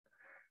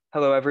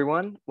Hello,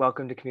 everyone.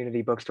 Welcome to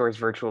Community Bookstore's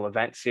virtual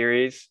event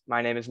series.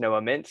 My name is Noah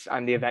Mintz.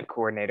 I'm the event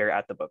coordinator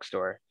at the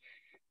bookstore.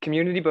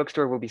 Community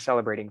Bookstore will be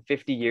celebrating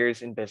 50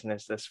 years in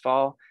business this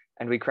fall,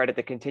 and we credit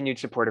the continued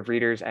support of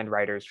readers and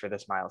writers for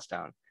this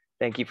milestone.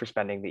 Thank you for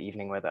spending the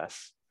evening with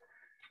us.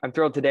 I'm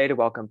thrilled today to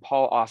welcome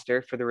Paul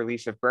Auster for the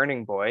release of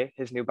Burning Boy,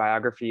 his new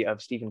biography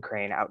of Stephen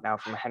Crane, out now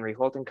from Henry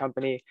Holt &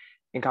 Company,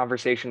 in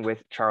conversation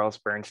with Charles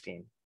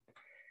Bernstein.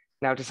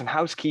 Now to some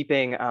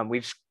housekeeping,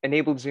 we've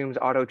enabled Zoom's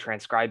auto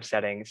transcribe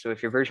settings. So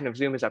if your version of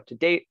Zoom is up to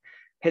date,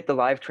 hit the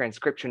live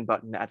transcription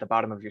button at the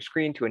bottom of your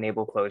screen to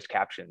enable closed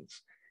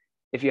captions.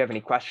 If you have any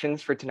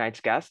questions for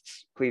tonight's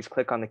guests, please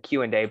click on the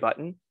Q&A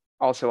button,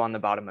 also on the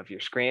bottom of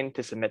your screen,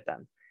 to submit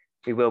them.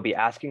 We will be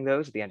asking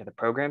those at the end of the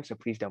program, so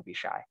please don't be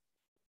shy.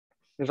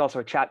 There's also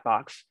a chat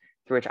box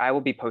through which I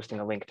will be posting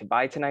a link to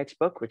buy tonight's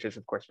book, which is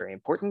of course very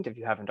important if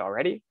you haven't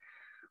already.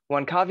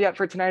 One caveat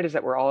for tonight is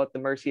that we're all at the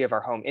mercy of our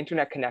home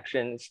internet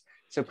connections,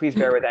 so please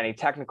bear with any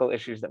technical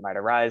issues that might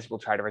arise. We'll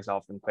try to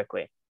resolve them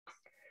quickly.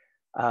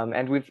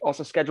 And we've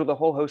also scheduled a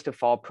whole host of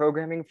fall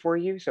programming for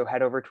you, so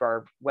head over to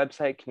our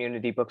website,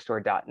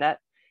 communitybookstore.net,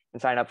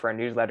 and sign up for our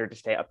newsletter to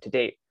stay up to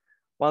date.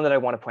 One that I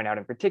want to point out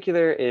in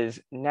particular is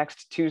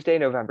next Tuesday,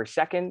 November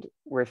 2nd,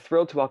 we're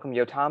thrilled to welcome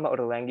Yotam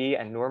Ottolenghi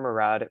and Noor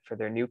Murad for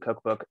their new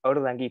cookbook,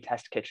 Ottolenghi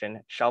Test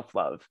Kitchen, Shelf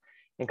Love,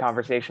 in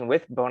conversation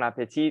with Bon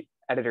Appetit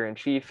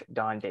Editor-in-Chief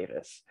Don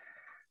Davis.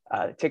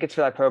 Tickets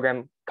for that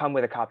program come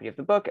with a copy of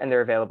the book, and they're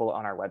available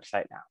on our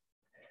website now.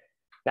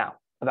 Now,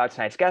 about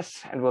tonight's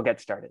guests, and we'll get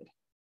started.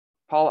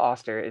 Paul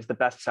Auster is the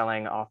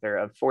best-selling author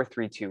of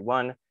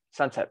 4321,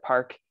 Sunset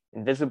Park,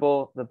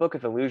 Invisible, The Book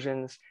of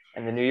Illusions,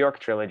 and the New York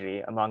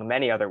Trilogy, among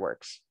many other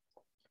works.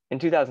 In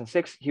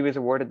 2006, he was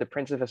awarded the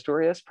Prince of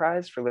Asturias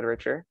Prize for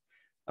Literature.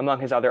 Among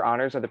his other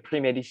honors are the Prix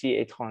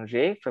Médicis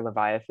Étranger for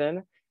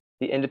Leviathan,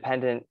 the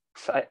Independent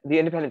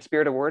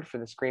Spirit Award for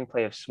the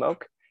screenplay of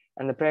Smoke,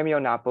 and the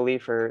Premio Napoli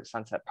for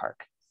Sunset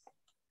Park.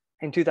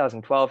 In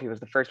 2012, he was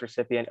the first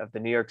recipient of the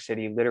New York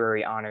City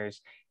Literary Honors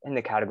in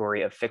the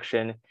category of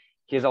fiction.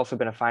 He has also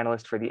been a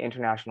finalist for the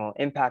International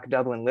Impact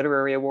Dublin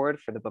Literary Award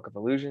for The Book of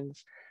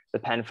Illusions, the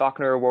Penn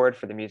Faulkner Award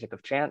for The Music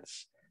of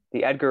Chance,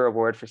 the Edgar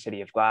Award for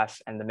City of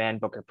Glass, and the Man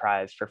Booker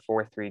Prize for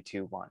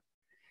 4321.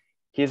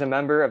 He is a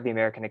member of the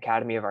American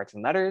Academy of Arts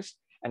and Letters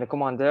and a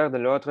commandeur de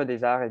l'Ordre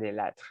des Arts et des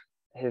Lettres.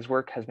 His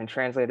work has been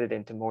translated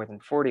into more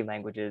than 40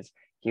 languages.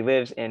 He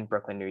lives in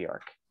Brooklyn, New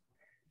York.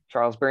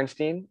 Charles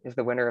Bernstein is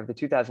the winner of the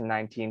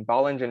 2019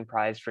 Bollingen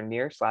Prize for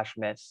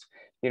Near/Miss,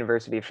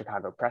 University of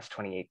Chicago Press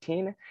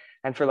 2018,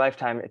 and for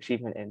Lifetime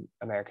Achievement in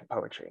American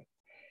Poetry.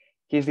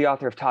 He is the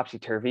author of Topsy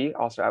Turvy,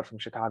 also out from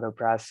Chicago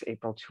Press,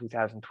 April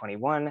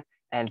 2021,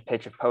 and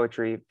Pitch of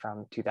Poetry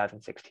from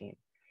 2016.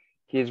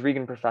 He is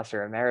Regan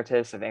Professor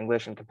Emeritus of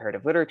English and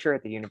Comparative Literature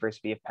at the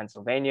University of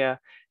Pennsylvania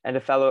and a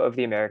Fellow of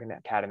the American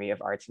Academy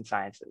of Arts and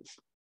Sciences.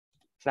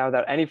 So now,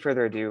 without any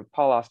further ado,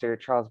 Paul Auster,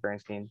 Charles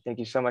Bernstein, thank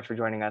you so much for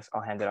joining us.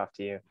 I'll hand it off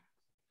to you.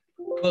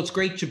 Well, it's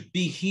great to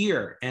be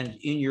here and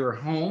in your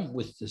home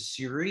with the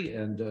Siri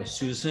and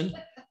Susan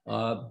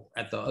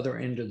at the other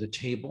end of the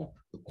table,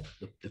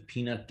 the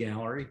peanut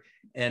gallery,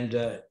 and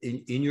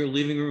in your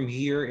living room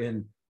here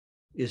in,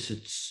 is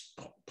it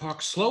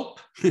Park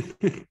Slope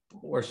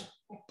or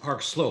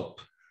Park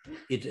Slope?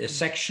 It's a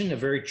section, a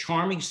very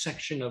charming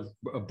section of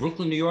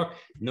Brooklyn, New York,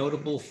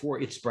 notable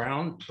for its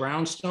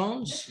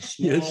brownstones,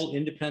 small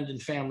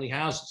independent family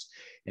houses.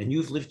 And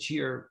you've lived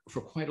here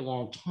for quite a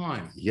long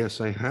time.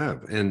 Yes, I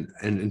have. And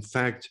in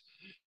fact,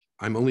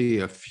 I'm only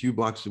a few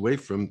blocks away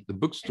from the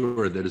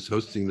bookstore that is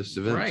hosting this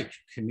event. Right,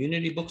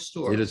 community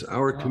bookstore. It is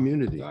our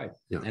community. Right.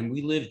 Yeah. And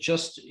we live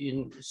just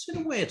in a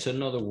way, it's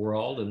another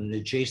world, in an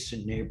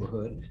adjacent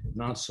neighborhood,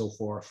 not so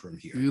far from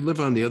here. You live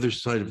on the other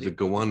side of the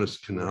Gowanus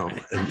Canal.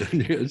 Right.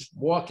 And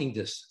walking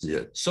distance.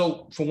 Yeah.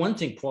 So for one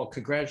thing, Paul,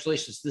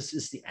 congratulations. This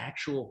is the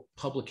actual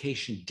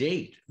publication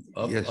date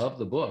of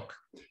the book.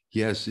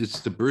 Yes,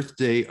 it's the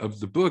birthday of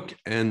the book.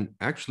 And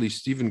actually,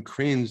 Stephen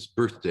Crane's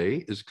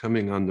birthday is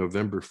coming on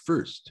November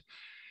 1st.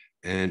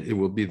 And it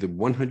will be the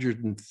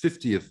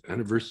 150th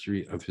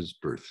anniversary of his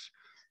birth.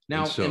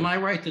 Now, am I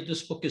right that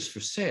this book is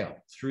for sale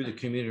through the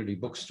community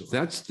bookstore?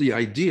 That's the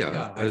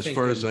idea, as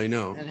far as I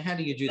know. And how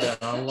do you do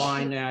that?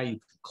 Online now, you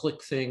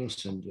click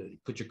things and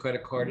put your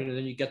credit card in, and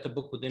then you get the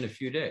book within a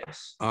few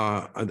days.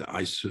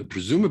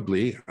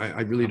 Presumably,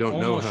 I really don't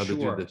know how to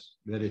do this.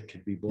 That it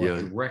could be bought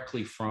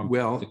directly from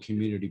the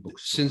community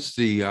bookstore. Since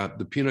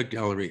the Peanut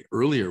Gallery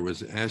earlier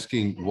was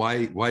asking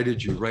why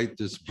did you write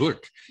this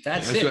book?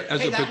 As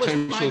a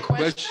potential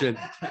question,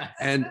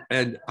 and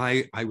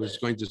I was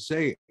going to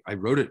say I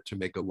wrote it to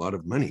make a lot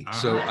of money.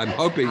 So I'm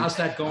hoping. How's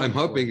that going? I'm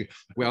hoping.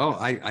 Well,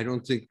 I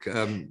don't think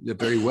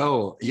very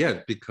well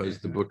yet because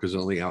the book is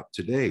only out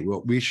today.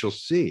 Well, we shall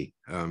see.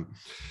 In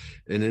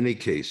any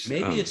case,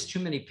 maybe it's too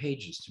many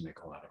pages to make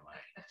a lot of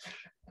money.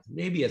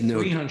 Maybe a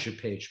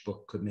 300-page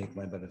book could make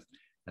money, but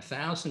a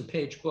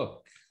 1,000-page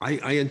book.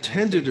 I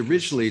intended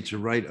originally to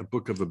write a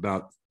book of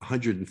about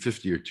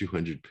 150 or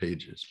 200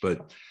 pages,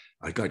 but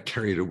I got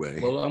carried away.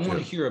 Well, I want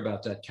to hear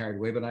about that carried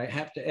away, but I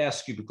have to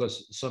ask you,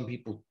 because some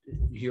people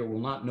here will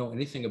not know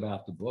anything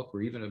about the book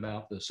or even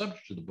about the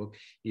subject of the book,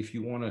 if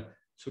you want to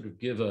sort of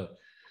give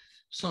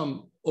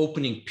some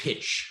opening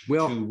pitch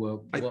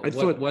to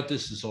what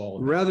this is all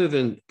about. Rather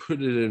than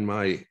put it in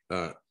my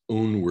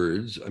own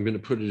words, I'm going to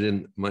put it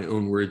in my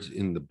own words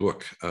in the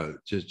book.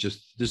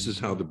 Just this is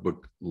how the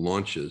book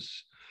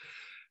launches.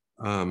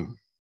 Born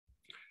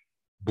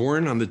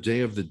on the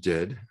Day of the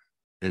Dead,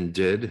 and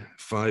dead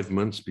 5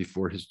 months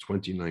before his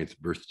 29th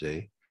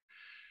birthday,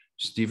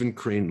 Stephen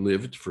Crane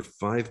lived for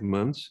 5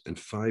 months and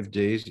 5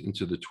 days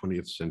into the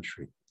 20th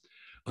century,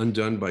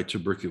 undone by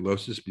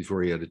tuberculosis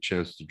before he had a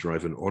chance to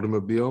drive an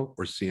automobile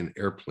or see an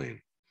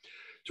airplane,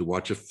 to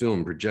watch a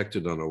film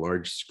projected on a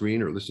large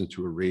screen or listen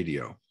to a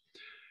radio.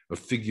 A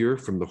figure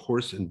from the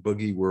horse and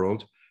buggy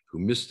world who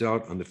missed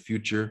out on the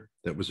future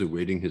that was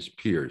awaiting his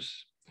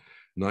peers,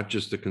 not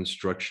just the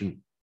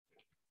construction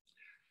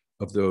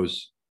of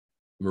those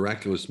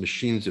miraculous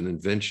machines and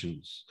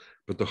inventions,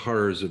 but the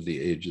horrors of the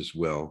age as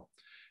well,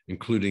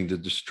 including the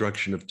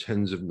destruction of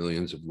tens of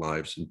millions of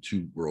lives in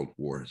 2 world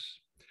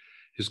wars.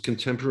 His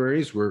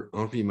contemporaries were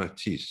Henri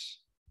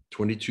Matisse,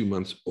 22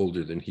 months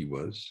older than he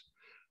was,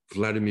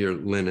 Vladimir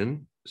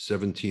Lenin,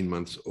 17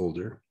 months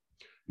older,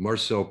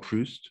 Marcel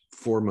Proust,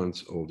 4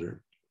 months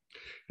older,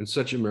 and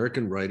such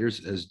American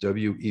writers as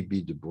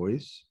W.E.B. Du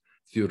Bois,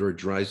 Theodore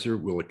Dreiser,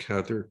 Willa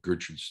Cather,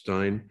 Gertrude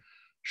Stein,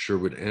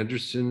 Sherwood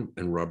Anderson,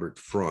 and Robert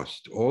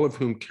Frost, all of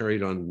whom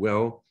carried on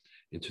well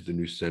into the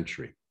new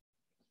century.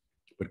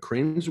 But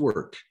Crane's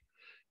work,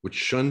 which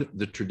shunned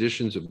the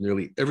traditions of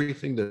nearly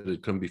everything that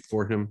had come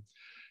before him,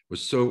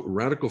 was so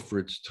radical for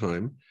its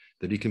time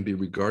that he can be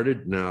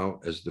regarded now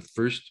as the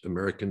first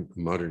American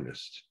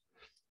modernist,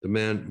 the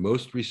man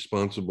most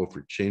responsible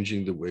for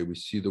changing the way we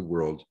see the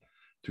world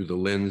through the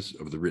lens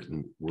of the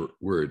written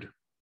word.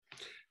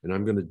 And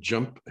I'm going to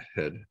jump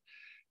ahead.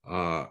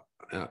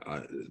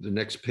 The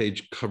next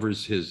page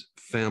covers his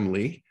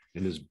family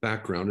and his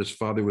background. His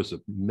father was a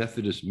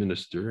Methodist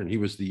minister, and he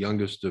was the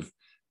youngest of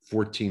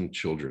 14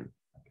 children.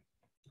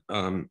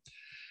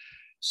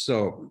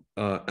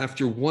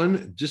 After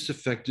one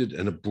disaffected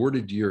and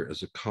aborted year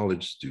as a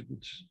college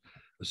student,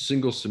 a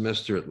single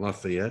semester at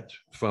Lafayette,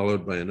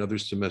 followed by another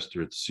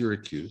semester at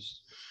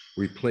Syracuse,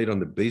 where he played on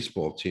the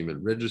baseball team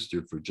and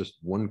registered for just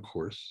one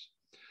course,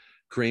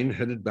 Crane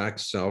headed back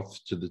south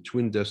to the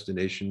twin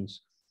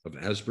destinations of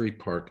Asbury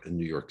Park and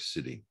New York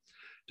City,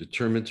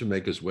 determined to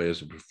make his way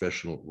as a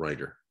professional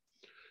writer.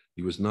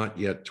 He was not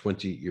yet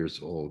 20 years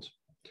old.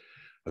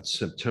 On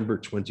September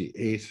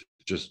 28th,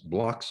 just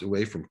blocks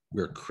away from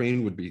where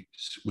Crane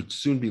would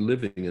soon be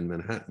living in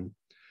Manhattan,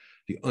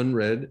 the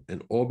unread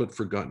and all but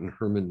forgotten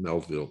Herman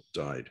Melville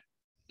died.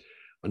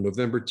 On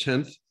November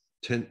 10th,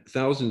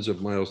 thousands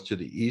of miles to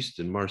the east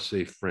in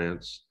Marseille,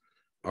 France,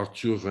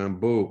 Arthur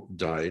Rimbaud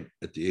died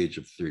at the age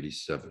of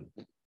 37.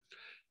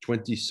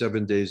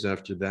 27 days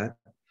after that,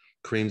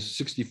 Crane's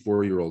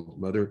 64-year-old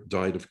mother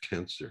died of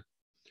cancer.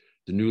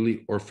 The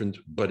newly orphaned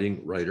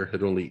budding writer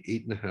had only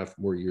 8.5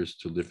 more years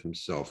to live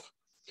himself.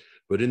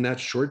 But in that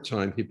short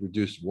time, he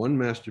produced one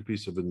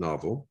masterpiece of a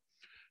novel,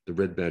 The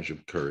Red Badge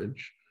of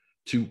Courage,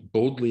 2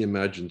 boldly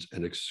imagined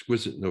and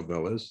exquisite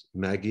novellas,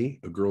 Maggie,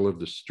 A Girl of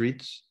the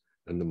Streets,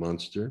 and The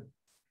Monster,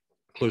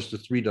 close to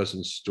 3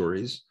 dozen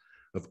stories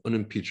of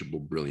unimpeachable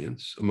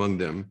brilliance, among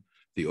them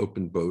The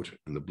Open Boat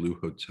and The Blue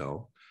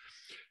Hotel,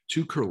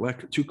 2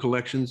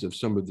 collections of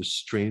some of the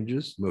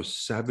strangest,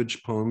 most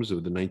savage poems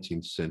of the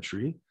 19th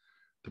century,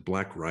 The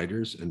Black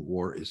Riders and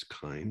War is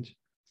Kind,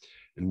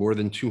 and more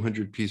than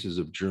 200 pieces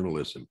of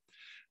journalism,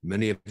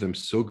 many of them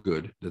so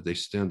good that they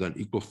stand on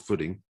equal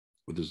footing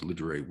with his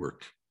literary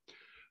work.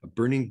 A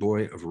burning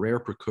boy of rare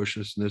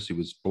precociousness, he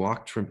was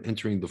blocked from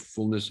entering the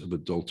fullness of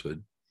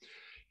adulthood.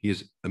 He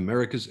is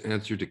America's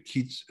answer to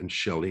Keats and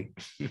Shelley,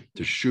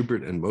 to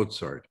Schubert and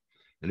Mozart.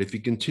 And if he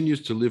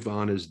continues to live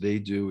on as they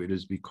do, it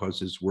is because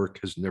his work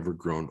has never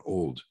grown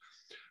old.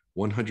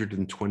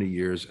 120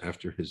 years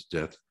after his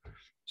death,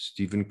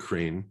 Stephen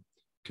Crane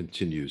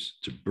continues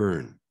to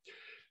burn.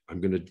 I'm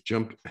going to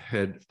jump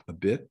ahead a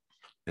bit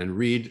and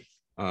read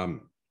the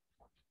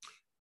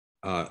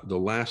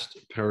last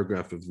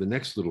paragraph of the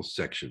next little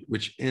section,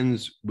 which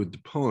ends with the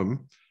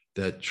poem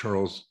that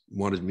Charles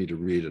wanted me to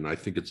read, and I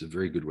think it's a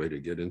very good way to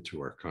get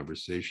into our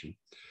conversation.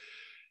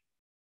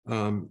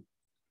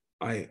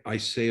 I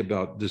say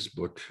about this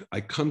book,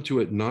 I come to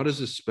it not as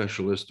a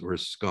specialist or a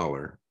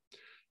scholar,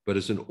 but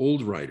as an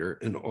old writer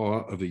in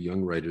awe of a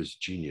young writer's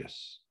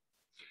genius.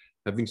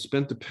 Having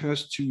spent the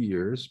past 2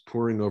 years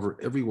poring over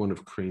every one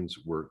of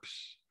Crane's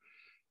works,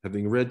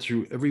 having read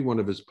through every one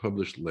of his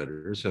published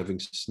letters, having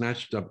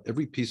snatched up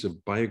every piece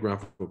of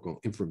biographical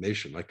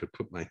information I could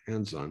put my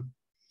hands on,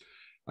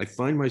 I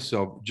find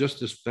myself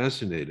just as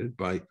fascinated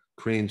by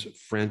Crane's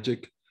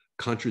frantic,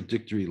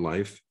 contradictory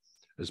life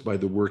as by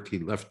the work he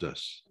left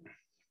us.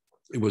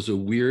 It was a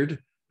weird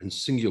and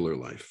singular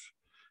life,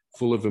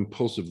 full of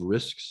impulsive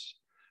risks,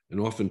 an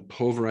often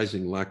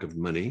pulverizing lack of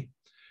money,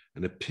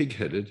 and a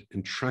pig-headed,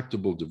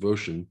 intractable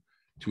devotion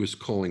to his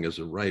calling as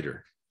a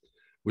writer.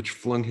 which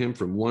flung him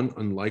from one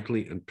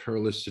unlikely and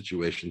perilous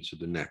situation to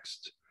the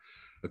next.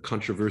 A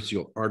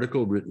controversial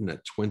article written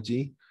at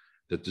 20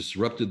 that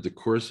disrupted the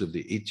course of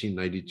the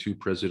 1892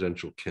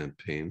 presidential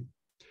campaign,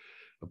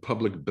 a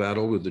public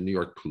battle with the New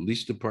York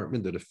Police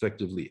Department that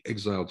effectively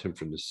exiled him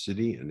from the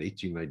city in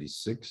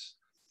 1896,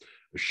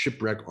 a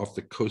shipwreck off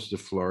the coast of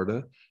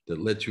Florida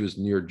that led to his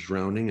near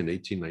drowning in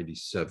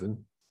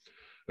 1897,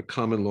 a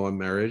common law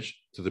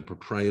marriage to the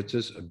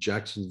proprietress of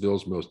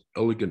Jacksonville's most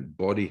elegant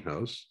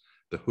bawdyhouse,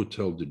 the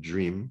Hotel de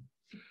Dream,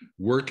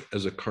 work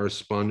as a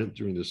correspondent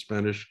during the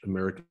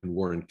Spanish-American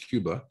War in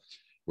Cuba,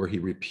 where he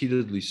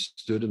repeatedly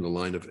stood in the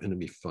line of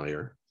enemy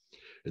fire,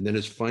 and then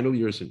his final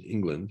years in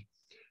England,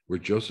 where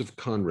Joseph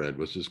Conrad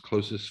was his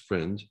closest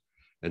friend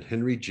and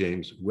Henry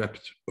James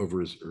wept over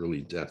his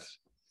early death.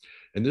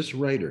 And this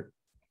writer,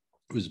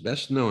 who is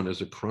best known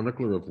as a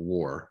chronicler of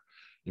war,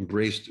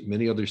 embraced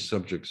many other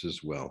subjects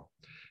as well,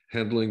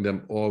 handling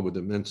them all with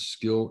immense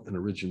skill and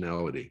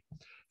originality,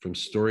 from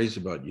stories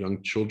about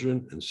young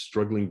children and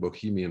struggling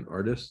bohemian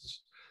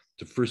artists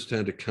to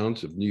firsthand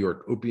accounts of New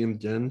York opium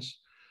dens,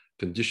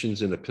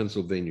 conditions in a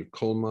Pennsylvania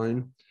coal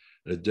mine,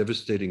 and a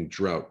devastating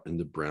drought in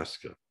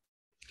Nebraska.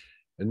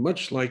 And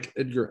much like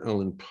Edgar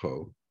Allan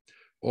Poe,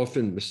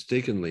 often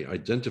mistakenly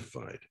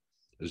identified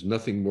as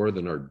nothing more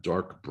than our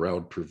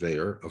dark-browed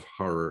purveyor of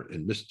horror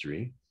and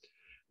mystery,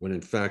 when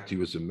in fact he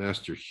was a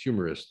master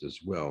humorist as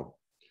well,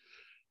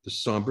 the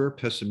somber,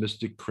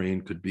 pessimistic Crane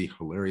could be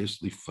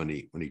hilariously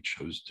funny when he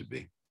chose to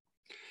be.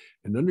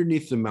 And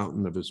underneath the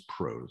mountain of his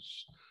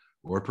prose,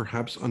 or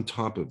perhaps on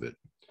top of it,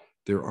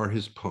 there are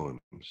his poems,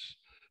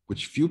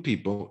 which few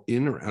people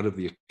in or out of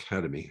the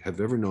academy have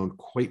ever known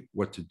quite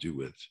what to do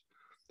with.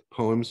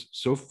 Poems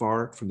so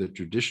far from the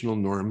traditional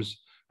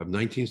norms of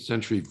 19th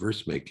century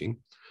verse making,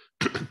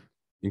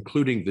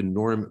 including the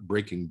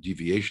norm-breaking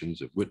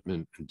deviations of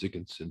Whitman and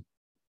Dickinson,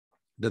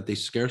 that they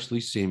scarcely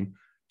seem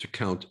to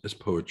count as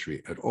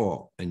poetry at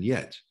all. And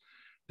yet,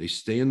 they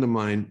stay in the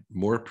mind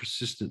more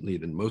persistently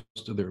than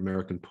most other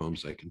American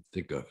poems I can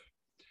think of.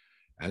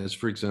 As,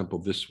 for example,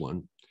 this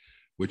one,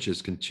 which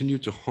has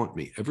continued to haunt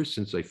me ever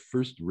since I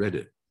first read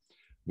it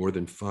more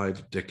than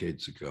 5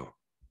 decades ago.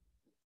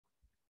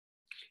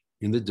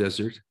 In the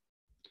desert,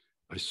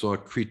 I saw a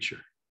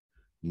creature,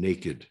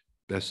 naked,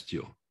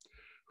 bestial,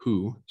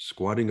 who,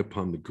 squatting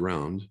upon the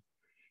ground,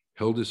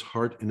 held his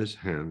heart in his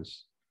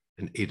hands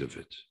and ate of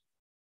it.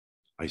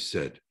 I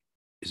said,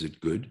 "Is it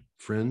good,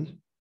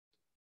 friend?"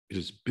 "It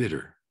is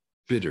bitter,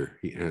 bitter,"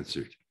 he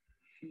answered,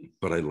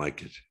 "but I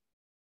like it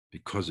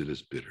because it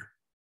is bitter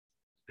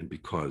and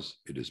because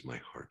it is my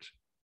heart."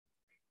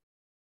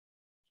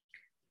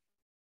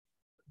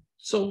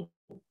 So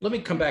let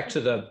me come back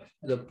to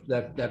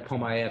that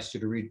poem I asked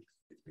you to read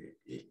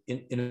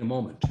in a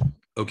moment.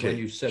 Okay. When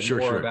you said sure,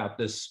 more sure. about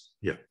this,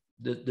 Yeah.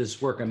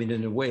 This work. I mean,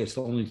 in a way, it's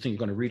the only thing you're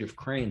going to read of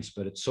Crane's,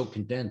 but it's so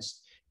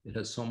condensed. It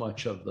has so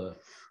much of the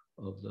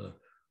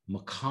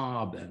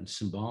macabre and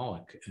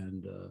symbolic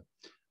and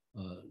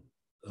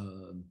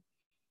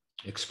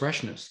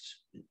expressionist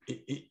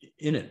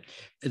in it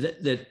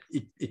that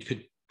it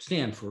could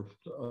stand for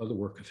other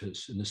work of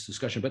his in this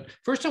discussion. But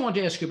first, I want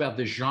to ask you about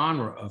the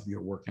genre of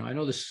your work. Now, I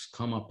know this has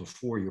come up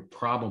before, your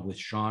problem with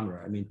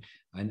genre. I mean,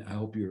 I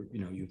hope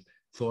you've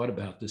thought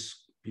about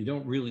this. You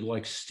don't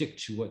really stick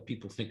to what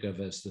people think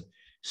of as the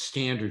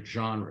standard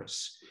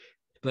genres.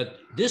 But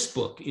this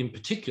book in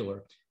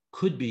particular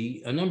could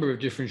be a number of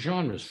different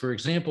genres. For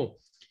example,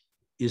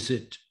 is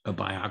it a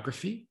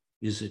biography?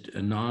 Is it a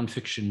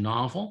nonfiction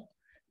novel?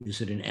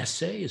 Is it an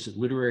essay? Is it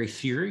literary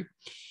theory?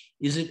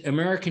 Is it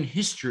American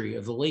history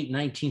of the late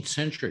 19th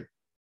century?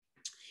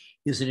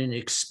 Is it an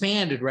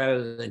expanded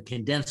rather than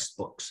condensed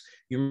books?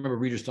 You remember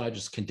Reader's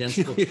Digest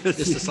condensed books? Yes.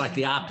 This is like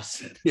the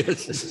opposite.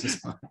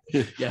 Yes.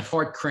 Yeah,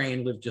 Hart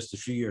Crane lived just a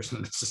few years,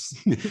 and this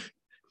is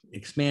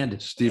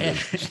expanded.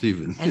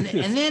 Stephen. And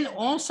then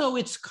also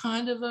it's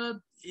kind of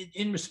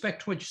in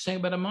respect to what you're saying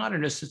about a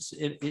modernist,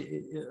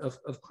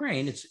 of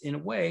Crane, it's in a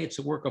way, it's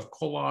a work of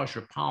collage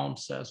or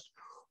palimpsest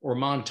or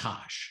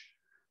montage.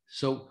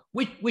 So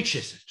which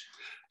is it?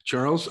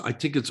 Charles, I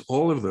think it's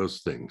all of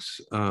those things.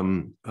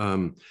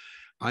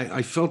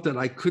 I felt that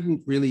I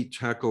couldn't really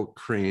tackle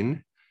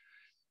Crane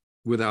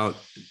without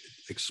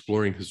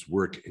exploring his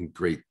work in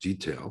great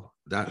detail.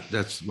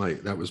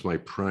 That was my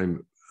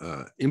prime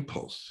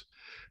impulse.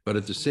 But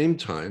at the same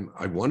time,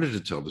 I wanted to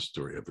tell the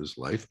story of his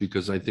life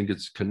because I think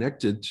it's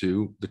connected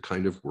to the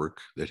kind of work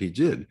that he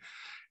did.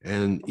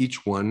 And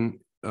each one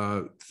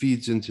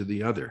feeds into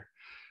the other.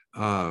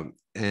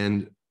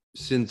 And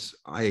since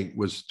I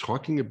was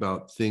talking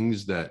about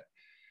things that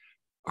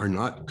are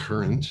not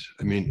current,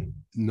 I mean,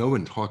 no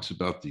one talks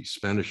about the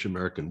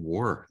Spanish-American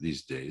War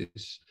these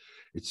days.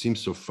 It seems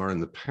so far in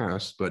the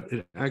past, but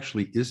it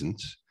actually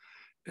isn't.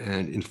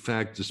 And in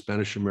fact, the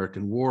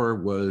Spanish-American War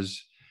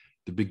was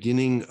the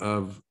beginning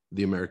of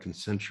the American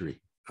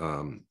century.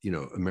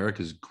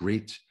 America's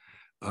great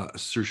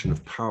assertion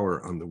of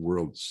power on the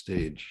world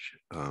stage.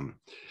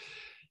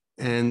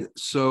 And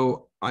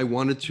so I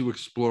wanted to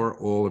explore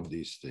all of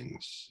these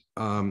things.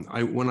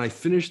 When I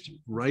finished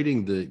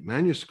writing the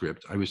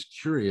manuscript, I was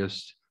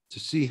curious to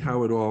see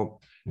how it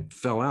all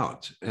fell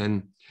out.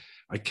 And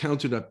I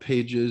counted up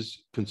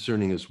pages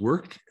concerning his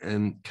work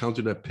and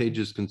counted up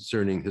pages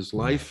concerning his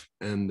life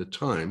and the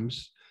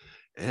times.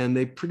 And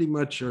they pretty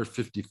much are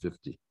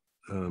 50-50,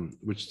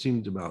 which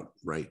seemed about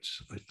right,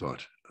 I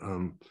thought.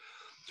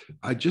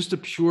 Just a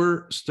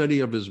pure study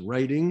of his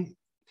writing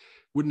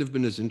wouldn't have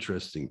been as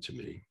interesting to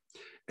me.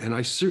 And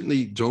I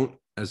certainly don't,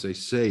 as I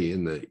say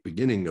in the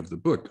beginning of the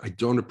book, I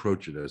don't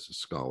approach it as a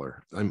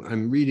scholar.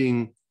 I'm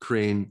reading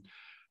Crane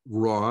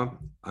raw.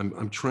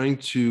 I'm trying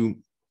to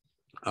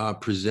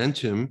present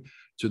him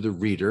to the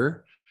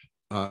reader,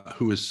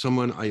 who is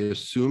someone I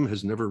assume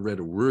has never read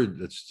a word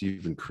that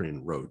Stephen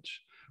Crane wrote,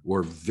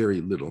 or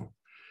very little.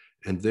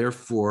 And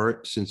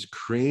therefore, since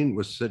Crane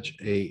was such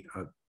a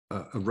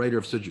writer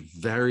of such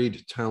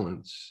varied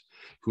talents,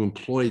 who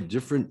employed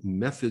different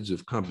methods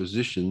of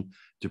composition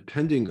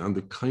depending on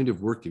the kind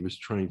of work he was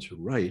trying to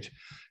write,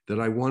 that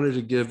I wanted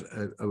to give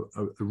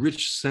a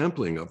rich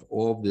sampling of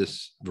all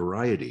this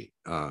variety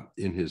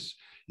in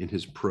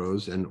his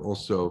prose, and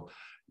also,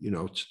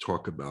 to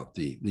talk about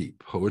the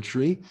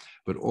poetry,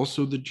 but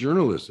also the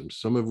journalism,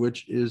 some of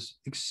which is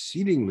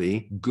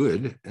exceedingly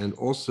good. And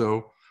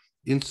also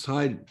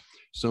inside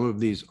some of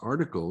these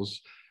articles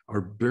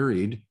are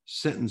buried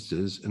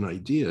sentences and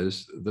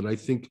ideas that I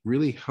think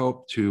really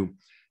help to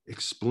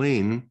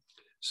explain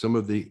some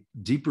of the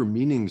deeper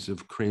meanings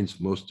of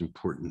Crane's most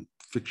important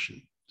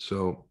fiction.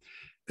 So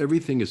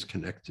everything is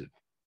connected.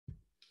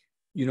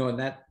 In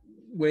that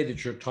way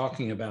that you're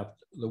talking about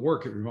the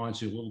work, it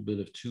reminds you a little bit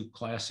of two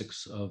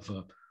classics of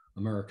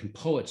American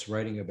poets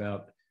writing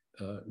about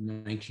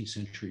 19th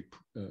century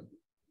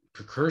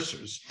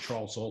precursors,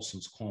 Charles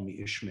Olson's Call Me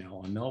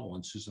Ishmael on Melville,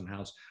 and Susan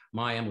Howe's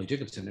My Emily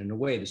Dickinson. In a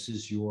way, this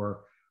is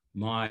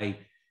my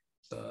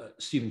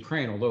Stephen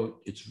Crane, although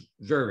it's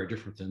very, very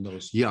different than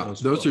those. Yeah,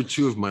 those are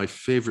two of my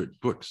favorite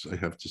books, I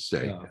have to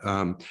say.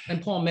 Yeah.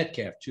 And Paul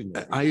Metcalf, too.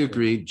 I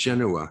agree.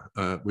 Genoa,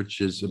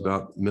 which is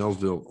about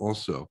Melville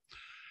also,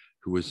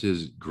 who was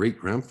his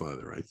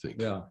great-grandfather, I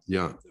think. Yeah.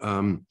 Yeah.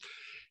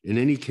 In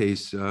any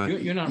case.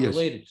 You're not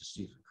related to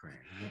Stephen Crane.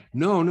 Right?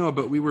 No,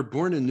 but we were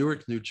born in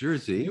Newark, New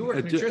Jersey,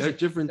 at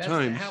different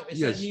times.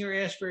 Is that near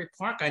Ashbury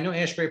Park? I know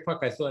Ashbury Park.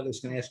 I thought I was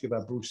going to ask you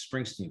about Bruce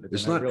Springsteen. But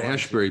it's not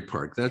Ashbury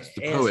Park. That's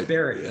the poet.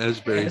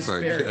 Asbury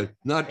Park.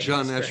 Not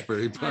John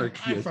Ashbury Park.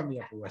 I'm from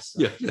the Upper West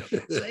Side. Yeah.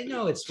 So I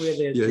know it's where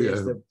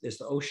there's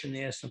the ocean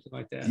there, something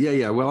like that.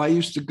 Yeah. Well, I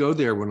used to go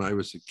there when I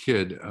was a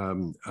kid,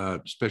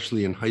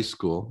 especially in high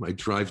school. I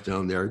drive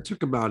down there. It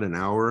took about an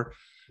hour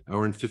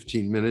and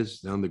 15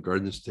 minutes down the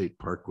Garden State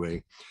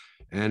Parkway.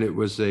 And it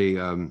was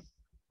a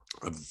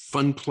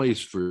fun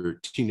place for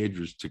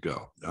teenagers to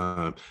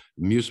go.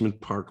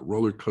 Amusement park,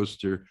 roller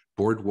coaster,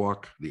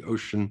 boardwalk, the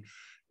ocean.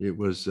 It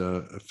was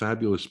a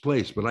fabulous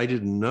place, but I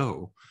didn't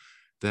know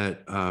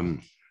that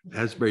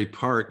Asbury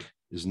Park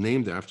is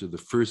named after the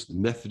first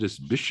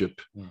Methodist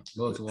bishop,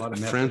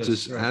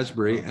 Francis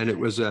Asbury, and it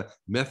was a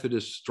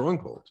Methodist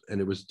stronghold,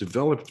 and it was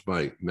developed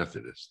by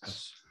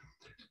Methodists.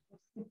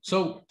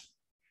 So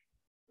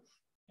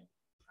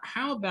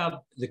how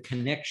about the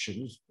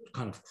connections,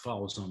 kind of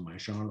follows on my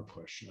genre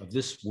question, of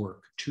this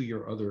work to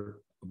your other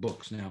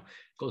books? Now,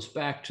 it goes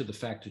back to the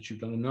fact that you've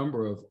done a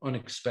number of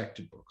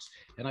unexpected books.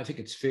 And I think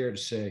it's fair to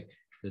say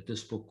that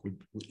this book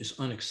is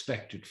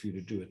unexpected for you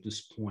to do at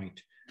this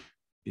point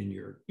in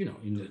your,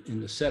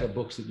 in the set of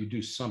books, that you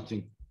do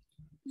something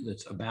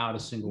that's about a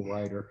single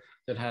writer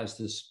that has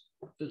this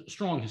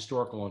strong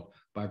historical and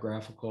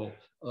biographical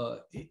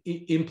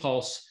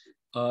impulse.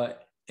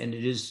 And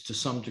it is, to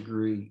some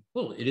degree,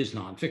 well, it is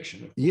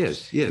nonfiction.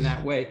 Yes. In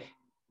that way,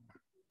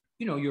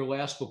 your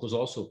last book was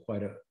also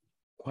quite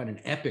an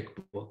epic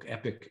book.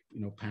 Epic,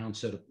 Pound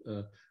said,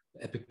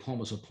 epic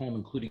poem is a poem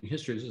including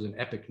history. This is an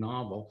epic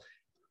novel.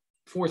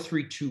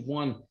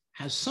 4321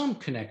 has some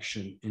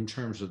connection in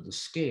terms of the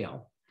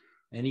scale,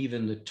 and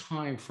even the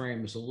time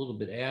frame is a little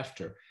bit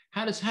after.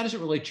 How does it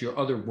relate to your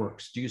other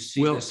works? Do you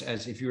see this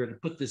as, if you were to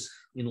put this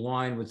in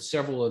line with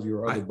several of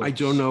your other books? I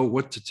don't know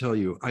what to tell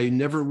you. I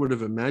never would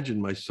have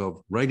imagined myself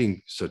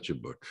writing such a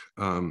book.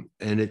 And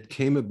it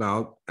came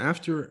about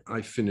after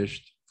I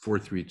finished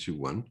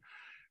 4321,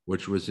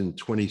 which was in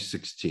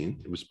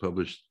 2016. It was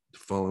published the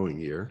following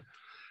year.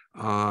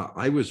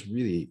 I was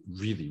really,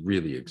 really,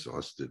 really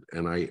exhausted.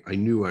 And I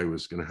knew I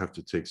was going to have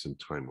to take some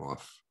time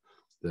off,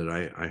 that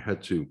I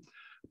had to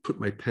put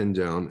my pen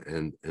down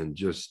and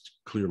just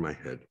clear my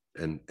head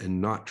and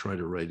not try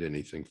to write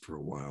anything for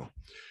a while.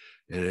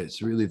 And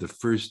it's really the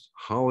first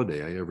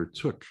holiday I ever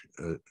took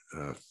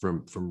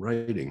from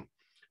writing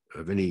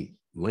of any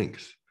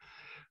length.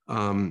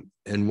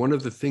 And one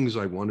of the things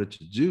I wanted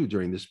to do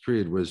during this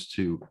period was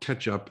to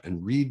catch up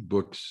and read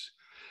books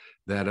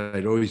that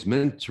I'd always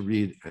meant to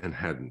read and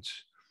hadn't.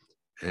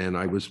 And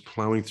I was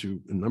plowing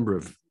through a number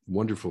of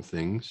wonderful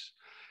things.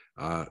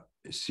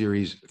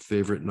 Series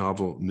favorite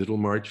novel,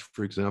 Middlemarch,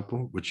 for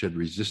example, which had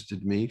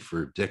resisted me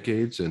for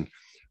decades. And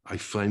I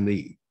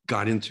finally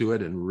got into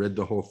it and read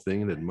the whole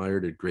thing and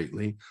admired it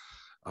greatly.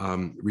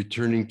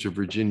 Returning to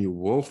Virginia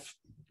Woolf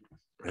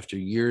after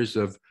years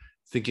of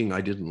thinking I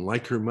didn't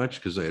like her much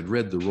because I had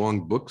read the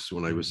wrong books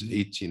when I was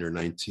 18 or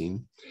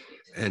 19.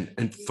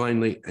 And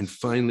finally,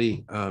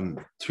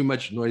 too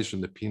much noise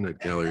from the peanut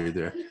gallery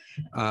there.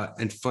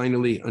 And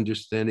finally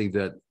understanding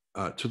that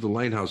To the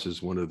Lighthouse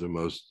is one of the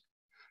most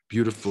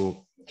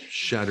beautiful,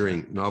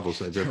 shattering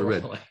novels I've ever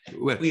read.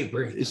 We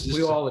agree.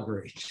 We all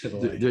agree.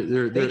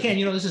 They can,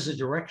 this is a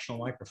directional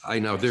microphone. I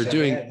know they're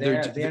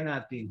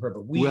not being heard,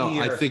 but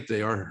I think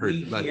they are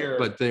heard,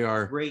 but they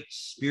are great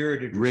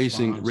spirited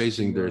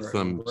raising their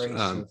thumbs.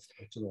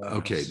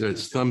 Okay,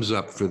 there's thumbs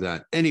up for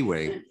that.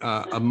 Anyway,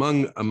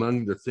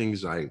 among the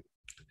things I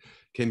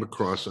came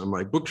across on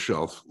my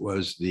bookshelf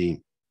was the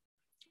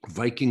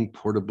Viking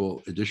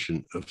portable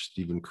edition of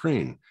Stephen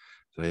Crane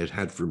that I had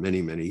had for many,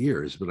 many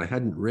years, but I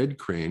hadn't read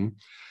Crane.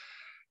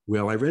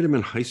 Well, I read him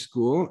in high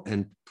school,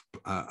 and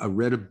I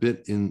read a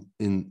bit in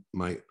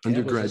my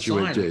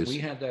undergraduate days. We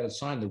had that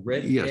assigned, the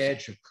Red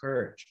Badge of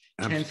Courage,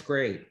 10th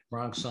grade,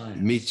 Bronx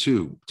Science. Me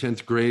too,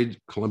 10th grade,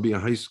 Columbia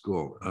High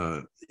School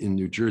in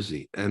New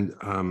Jersey. And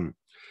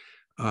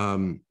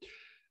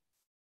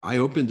I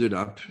opened it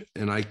up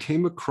and I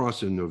came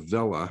across a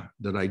novella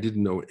that I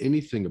didn't know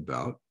anything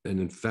about, and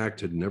in fact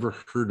had never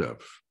heard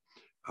of,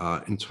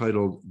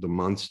 entitled The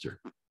Monster.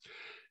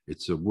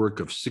 It's a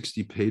work of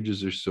 60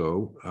 pages or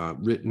so,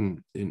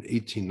 written in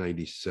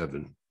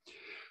 1897.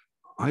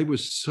 I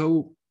was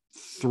so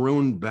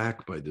thrown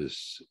back by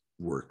this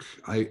work.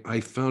 I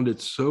found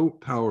it so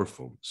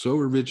powerful, so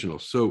original,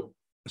 so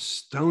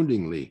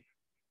astoundingly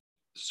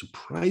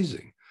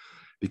surprising,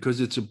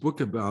 because it's a book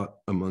about,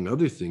 among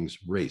other things,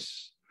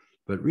 race,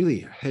 but really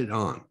head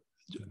on.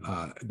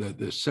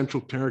 The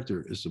central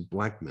character is a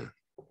Black man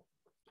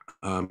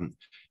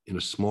in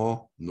a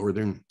small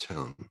northern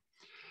town.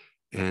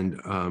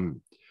 And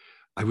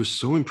I was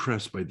so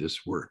impressed by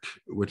this work,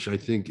 which I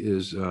think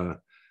is one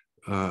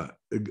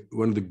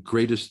of the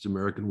greatest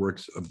American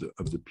works of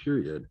the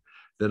period,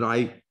 that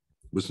I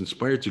was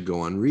inspired to go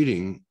on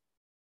reading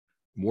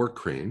more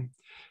Crane.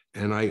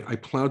 And I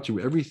plowed through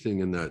everything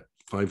in that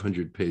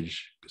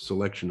 500-page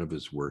selection of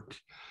his work,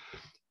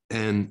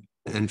 and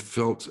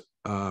felt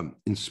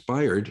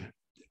inspired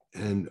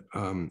and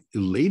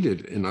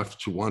elated enough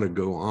to want to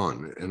go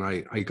on. And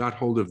I got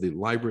hold of the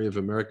Library of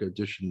America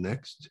edition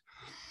next,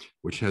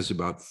 which has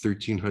about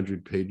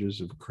 1,300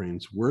 pages of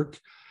Crane's work.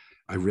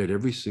 I read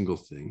every single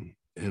thing,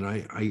 and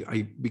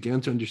I began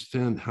to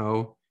understand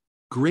how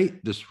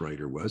great this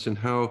writer was and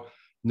how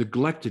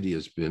neglected he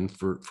has been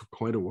for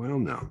quite a while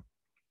now,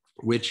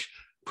 which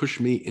pushed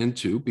me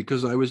into,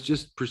 because I was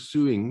just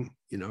pursuing,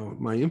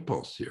 my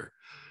impulse here,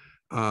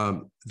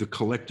 the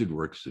collected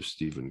works of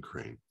Stephen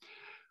Crane.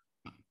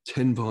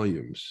 10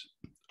 volumes,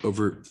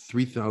 over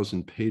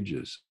 3,000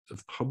 pages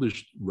of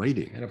published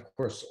writing. And of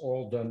course,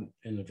 all done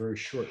in a very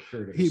short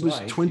period of his life.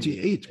 He was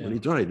 28 when he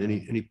died, and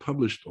he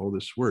published all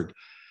this work.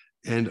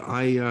 And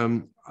I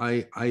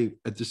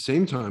at the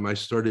same time, I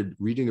started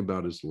reading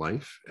about his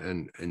life,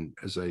 and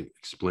as I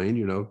explained,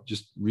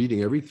 just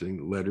reading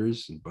everything,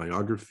 letters and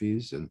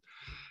biographies and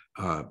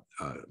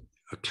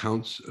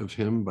accounts of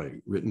him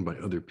written by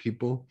other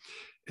people.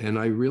 And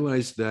I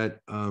realized that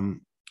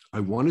I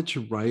wanted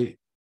to write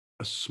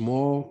a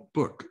small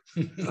book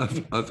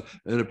of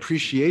an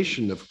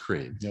appreciation of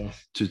Crane,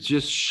 to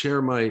just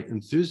share my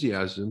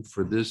enthusiasm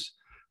for this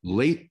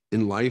late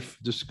in life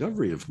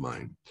discovery of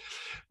mine.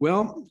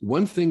 Well,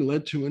 one thing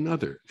led to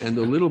another, and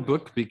the little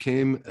book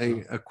became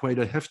quite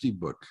a hefty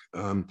book,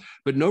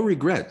 but no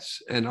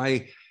regrets. And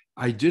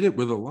I did it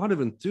with a lot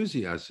of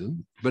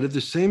enthusiasm, but at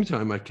the same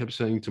time, I kept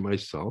saying to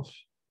myself,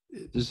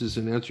 this is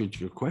an answer to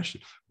your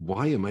question.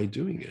 Why am I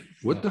doing it?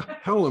 What the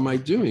hell am I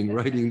doing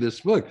writing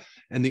this book?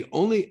 And the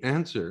only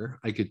answer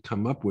I could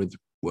come up with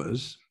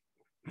was,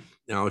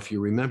 now, if you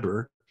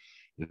remember,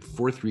 in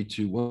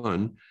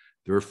 4321,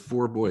 there are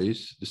 4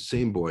 boys, the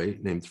same boy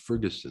named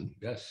Ferguson.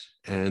 Yes.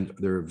 And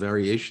there are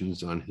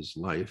variations on his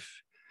life.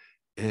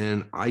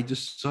 And I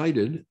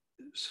decided,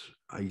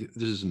 this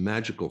is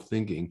magical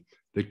thinking,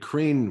 that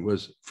Crane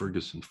was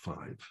Ferguson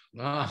 5.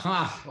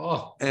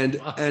 Oh, and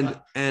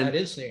that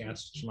is the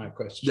answer to my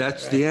question.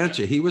 That's right. The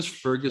answer. He was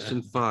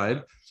Ferguson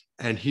 5.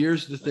 And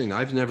here's the thing: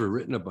 I've never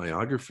written a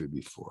biography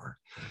before,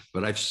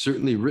 but I've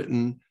certainly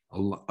written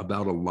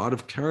about a lot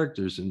of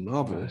characters in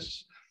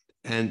novels,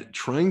 right. And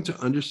trying to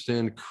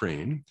understand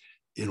Crane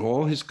in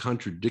all his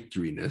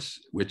contradictoriness,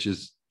 which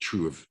is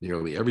true of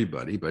nearly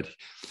everybody, but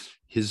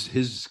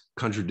his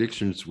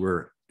contradictions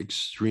were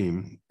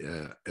extreme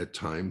at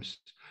times.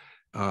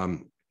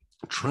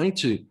 Trying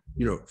to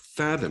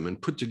fathom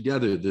and put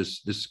together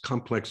this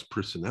complex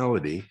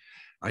personality,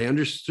 I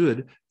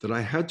understood that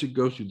I had to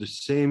go through the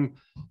same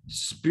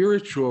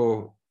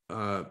spiritual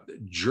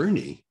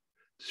journey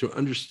to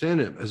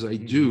understand it as I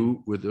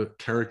do with a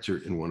character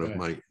in one of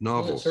my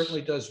novels. Well, it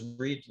certainly does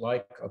read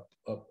like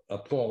a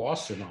Paul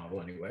Auster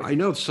novel, anyway. I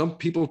know some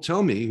people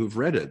tell me who've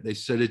read it. They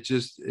said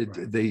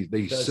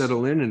they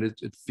settle in, and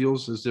it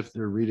feels as if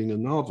they're reading a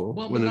novel,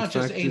 when in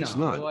fact it's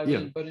not. Well, I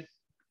mean, but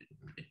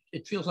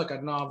it feels like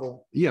a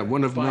novel. Yeah,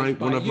 one of my you.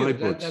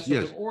 books.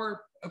 Yes.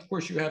 Or of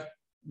course you have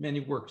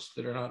many works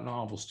that are not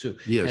novels too.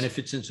 Yes. And it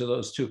fits into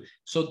those too.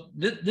 So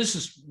this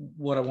is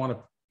what I want to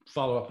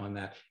follow up on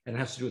that. And it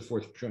has to do with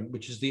fourth trend,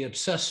 which is the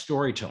obsessed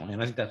storytelling.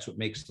 And I think that's what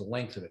makes the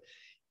length of it.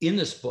 In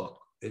this book,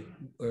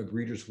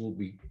 readers will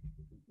be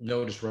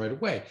noticed right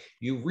away.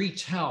 You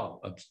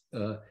retell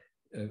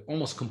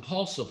almost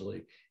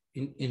compulsively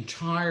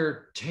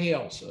entire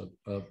tales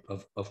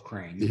of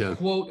Crane. You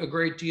quote a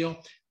great deal,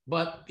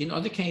 but in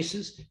other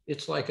cases,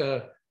 it's like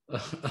a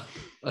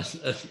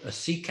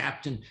sea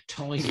captain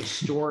telling a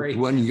story,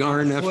 one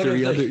yarn after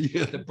the other,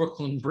 the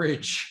Brooklyn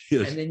Bridge,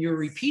 yes. And then you're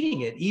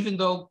repeating it, even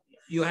though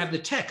you have the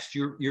text.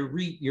 You're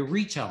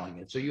retelling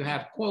it, so you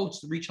have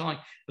quotes, the retelling,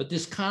 but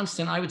this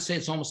constant, I would say,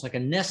 it's almost like a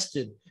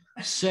nested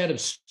set of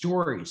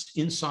stories,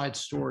 inside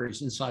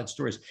stories,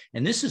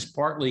 and this is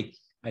partly,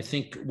 I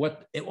think,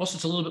 what it also,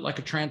 it's a little bit like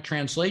a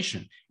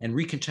translation and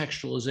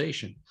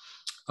recontextualization.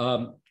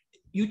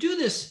 You do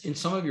this in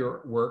some of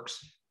your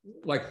works.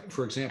 Like,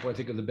 for example, I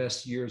think of The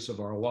Best Years of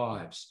Our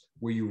Lives,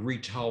 where you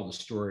retell the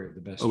story of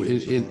the best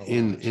years of our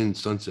lives. In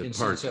Sunset Park.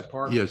 Sunset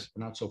Park, yes.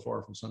 Not so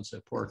far from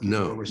Sunset Park.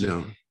 No.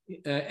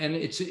 And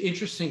it's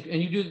interesting,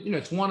 and you do,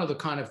 it's one of the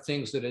kind of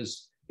things that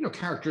is,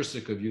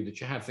 characteristic of you,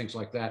 that you have things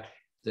like that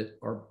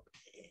are,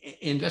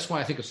 and that's why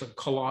I think it's a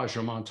collage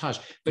or montage.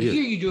 But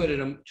here you do it at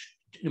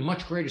a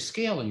much greater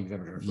scale than you've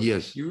ever heard.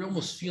 Yes. You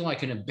almost feel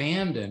like an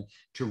abandon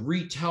to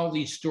retell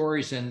these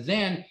stories and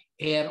then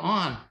add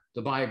on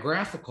the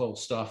biographical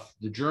stuff,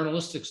 the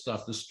journalistic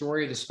stuff, the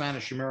story of the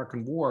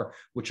Spanish-American War,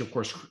 which of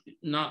course,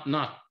 not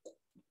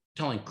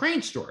telling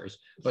Crane stories,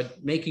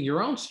 but making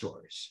your own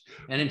stories.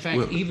 And in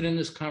fact, even in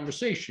this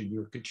conversation,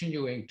 you're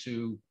continuing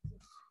to,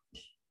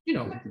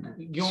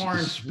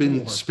 yarn,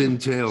 spin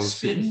tales.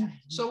 Spin.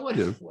 So what?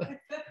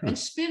 And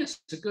spin is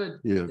a good.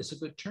 It's a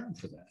good term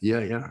for that.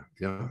 Yeah.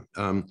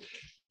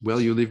 Well,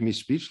 you leave me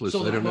speechless.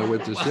 So I don't know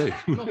what to say.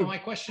 No, my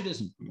question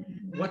is,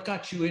 what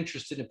got you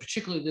interested in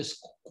particularly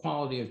this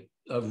quality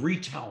of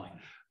retelling?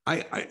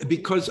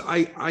 Because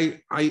I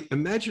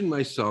imagine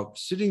myself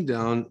sitting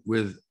down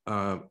with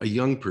a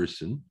young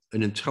person,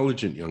 an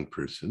intelligent young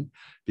person,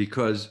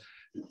 because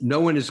no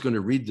one is going to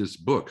read this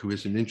book who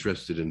isn't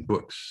interested in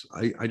books.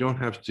 I don't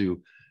have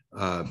to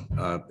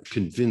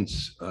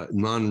convince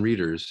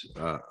non-readers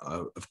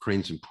of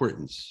Crane's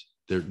importance.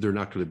 They're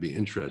not going to be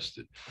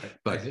interested.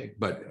 But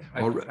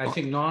I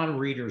think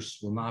non-readers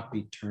will not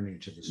be turning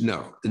to this.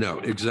 No,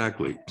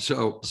 exactly.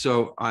 So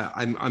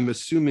I'm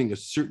assuming a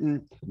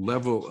certain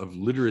level of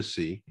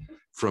literacy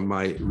from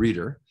my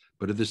reader,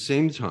 but at the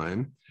same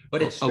time,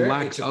 a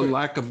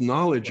lack of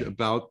knowledge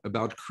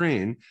about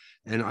Crane.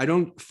 And I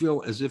don't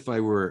feel as if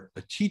I were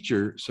a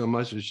teacher so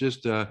much as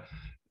just a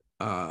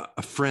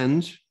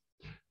friend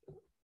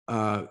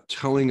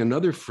telling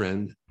another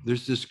friend,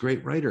 there's this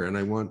great writer, and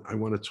I want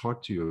to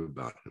talk to you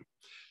about him,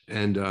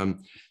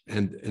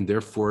 and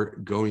therefore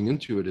going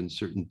into it in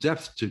certain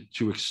depth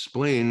to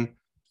explain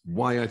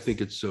why I think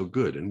it's so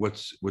good and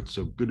what's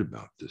so good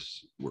about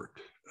this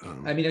work.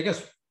 I mean, I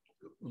guess,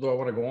 though I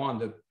want to go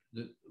on,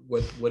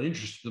 what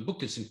interests the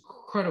book is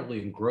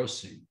incredibly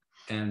engrossing,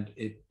 and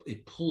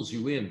it pulls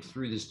you in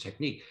through this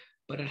technique,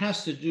 but it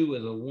has to do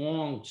with a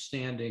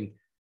long-standing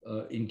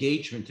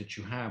engagement that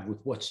you have with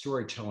what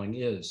storytelling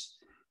is,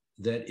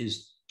 that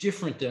is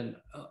different than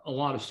a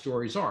lot of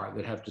stories are,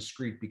 that have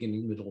discrete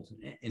beginning, middle,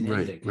 and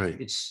ending. Right.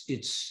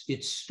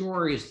 It's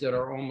stories that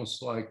are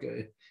almost like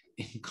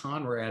in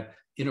Conrad,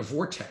 in a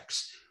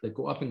vortex that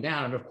go up and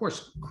down. And of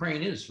course,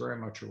 Crane is very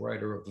much a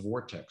writer of the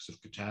vortex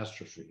of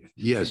catastrophe.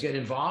 Yes. You get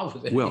involved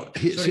with it. Well,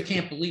 you sort of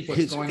can't believe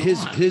what's going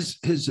on.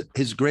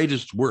 His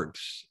greatest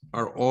works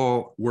are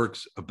all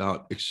works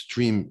about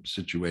extreme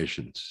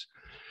situations.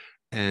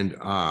 And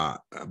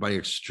by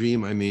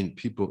extreme, I mean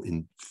people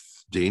in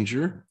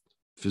danger,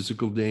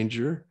 physical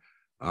danger.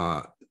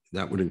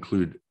 That would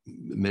include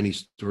many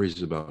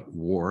stories about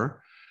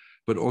war,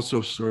 but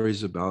also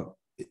stories about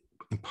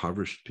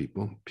impoverished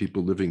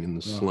people living in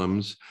the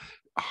slums.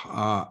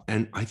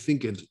 And I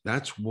think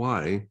that's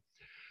why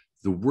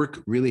the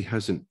work really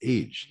hasn't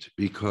aged,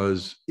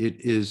 because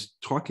it is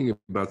talking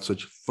about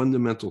such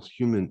fundamental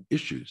human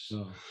issues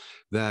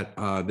that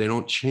they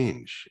don't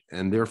change.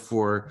 And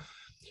therefore,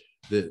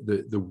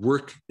 the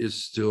work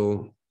is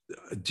still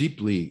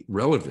deeply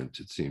relevant,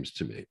 it seems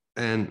to me.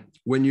 And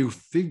when you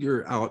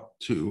figure out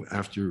too,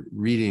 after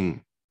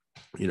reading,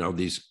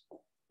 these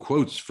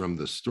quotes from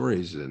the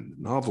stories and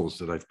novels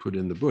that I've put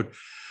in the book,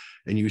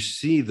 and you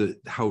see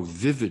how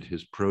vivid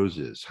his prose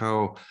is,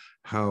 how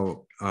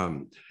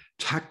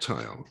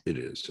tactile it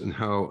is, and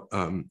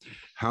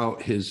how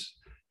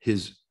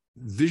his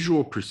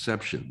visual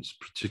perceptions,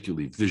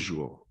 particularly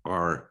visual,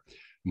 are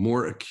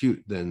more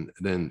acute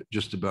than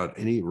just about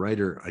any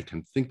writer I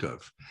can think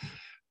of,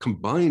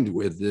 combined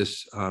with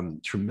this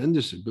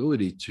tremendous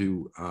ability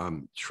to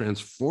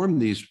transform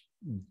these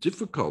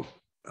difficult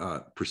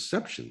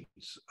perceptions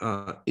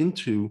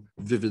into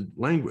vivid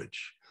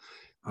language.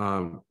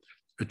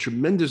 A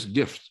tremendous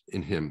gift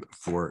in him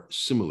for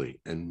simile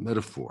and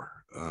metaphor.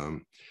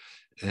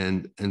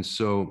 And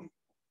so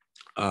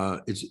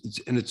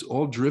It's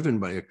all driven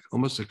by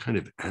almost a kind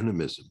of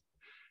animism.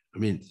 I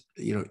mean,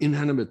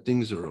 inanimate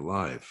things are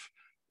alive,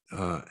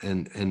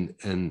 and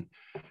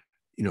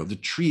the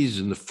trees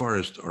in the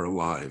forest are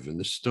alive, and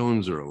the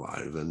stones are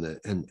alive, and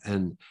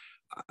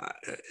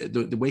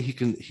the way he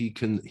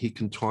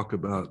can talk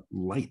about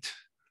light,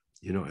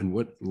 and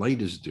what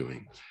light is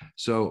doing.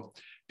 So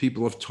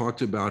people have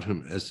talked about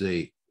him as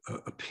a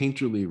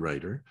painterly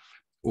writer,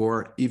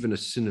 or even a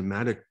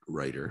cinematic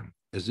writer,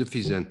 as if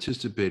he's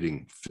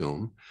anticipating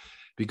film,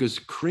 because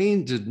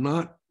Crane did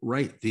not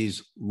write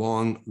these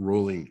long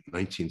rolling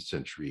 19th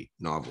century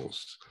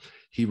novels.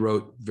 He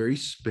wrote very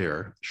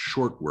spare,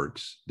 short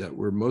works that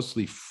were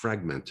mostly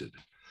fragmented.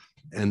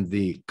 And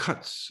the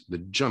cuts, the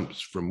jumps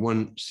from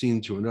one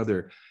scene to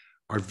another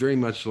are very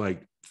much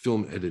like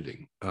film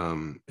editing.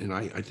 And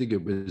I think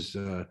it was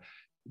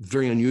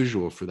very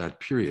unusual for that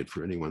period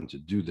for anyone to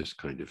do this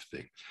kind of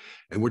thing.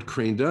 And what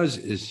Crane does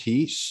is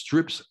he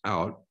strips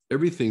out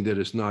everything that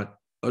is not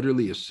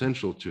utterly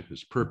essential to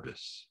his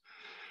purpose.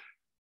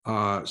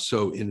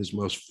 So in his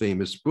most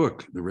famous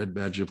book, The Red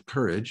Badge of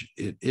Courage,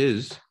 it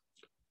is,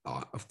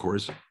 of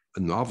course, a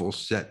novel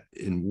set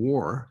in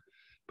war,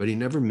 but he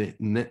never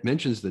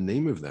mentions the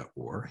name of that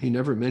war. He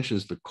never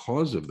mentions the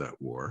cause of that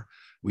war.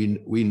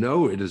 We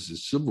know it is a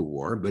civil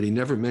war, but he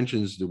never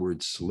mentions the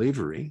word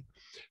slavery.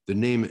 The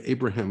name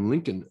Abraham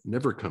Lincoln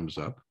never comes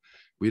up.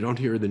 We don't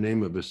hear the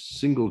name of a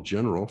single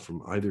general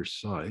from either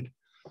side.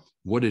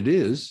 What it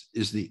is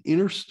the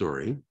inner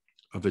story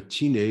of a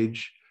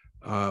teenage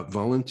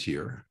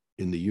volunteer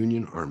in the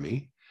Union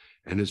Army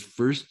and his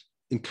first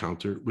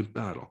encounter with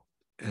battle.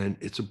 And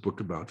it's a book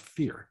about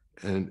fear.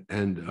 And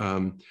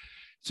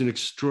it's an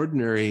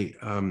extraordinary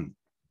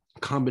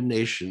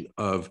combination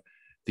of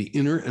the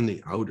inner and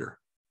the outer.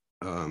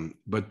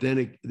 But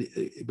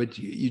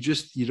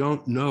you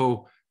don't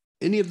know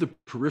any of the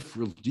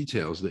peripheral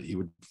details that you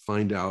would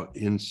find out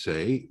in,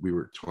 say, we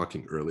were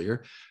talking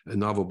earlier, a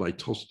novel by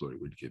Tolstoy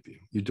would give you.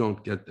 You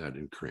don't get that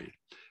in Crane.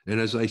 And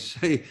as I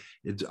say,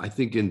 I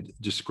think in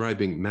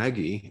describing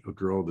Maggie, A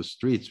Girl of the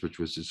Streets, which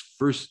was his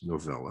first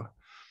novella,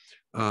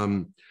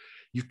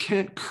 you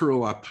can't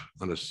curl up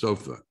on a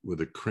sofa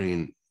with a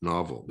Crane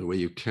novel the way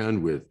you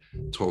can with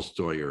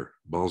Tolstoy or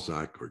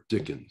Balzac or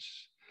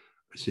Dickens.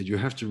 I said, you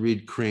have to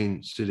read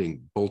Crane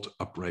sitting bolt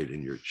upright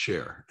in your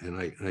chair. And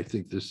I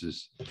think this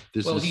is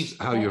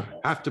how you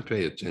have to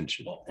pay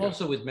attention.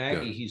 Also with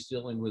Maggie, he's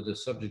dealing with a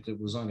subject that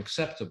was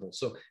unacceptable.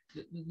 So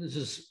this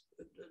is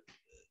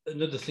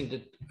another thing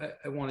that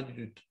I wanted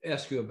to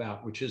ask you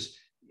about, which is,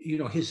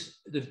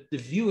 the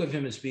view of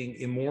him as being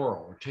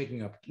immoral or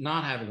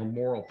not having a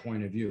moral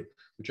point of view,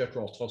 which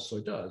after all Tolstoy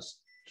does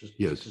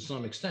to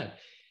some extent.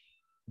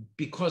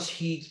 Because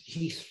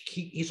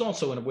he's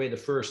also in a way the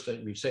first,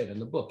 that we say it in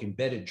the book,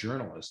 embedded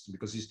journalist,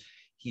 because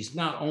he's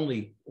not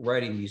only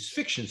writing these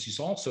fictions, he's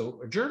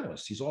also a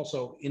journalist. He's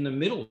also in the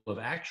middle of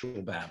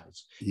actual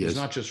battles. Yes. He's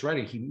not just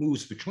writing, he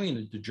moves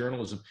between the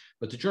journalism,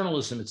 but the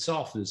journalism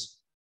itself is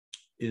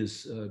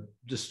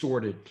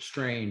distorted,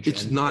 strange,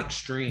 it's and not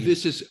extreme.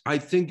 This is, I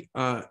think,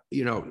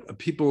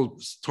 people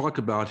talk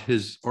about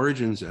his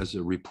origins as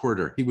a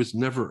reporter. He was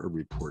never a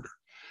reporter.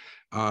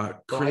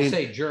 Crane, I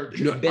say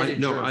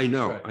I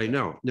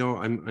know. No,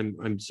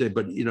 I'm saying,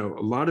 but a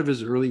lot of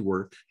his early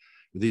work,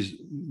 these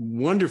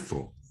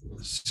wonderful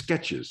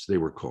sketches, they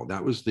were called.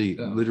 That was the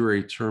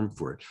literary term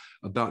for it,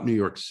 about New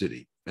York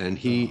City. And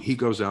he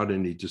goes out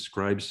and he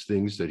describes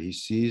things that he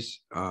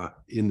sees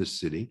in the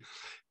city,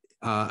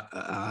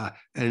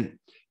 and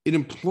it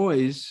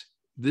employs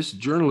this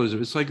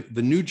journalism. It's like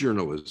the new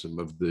journalism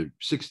of the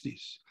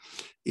 60s.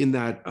 In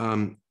that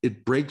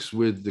it breaks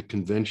with the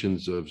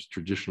conventions of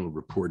traditional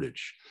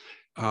reportage.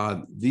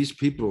 These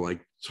people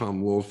like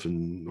Tom Wolfe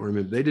and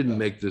Norman, they didn't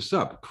make this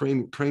up.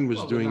 Crane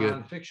was doing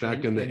it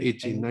back in the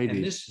 1890s.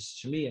 And this is,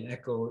 to me, an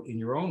echo in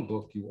your own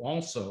book. You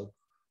also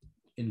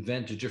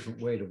invent a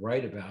different way to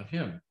write about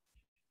him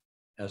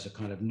as a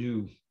kind of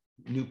new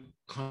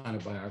kind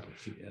of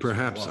biography.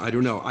 Perhaps, I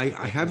don't know.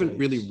 I haven't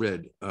really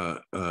read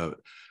a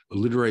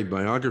literary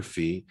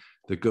biography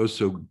that goes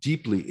so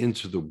deeply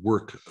into the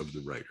work of the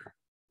writer.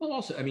 Well,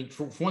 also, I mean,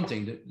 for one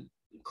thing,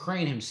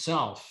 Crane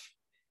himself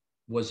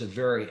was a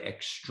very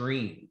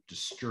extreme,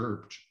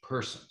 disturbed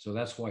person. So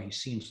that's why he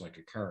seems like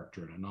a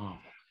character in a novel.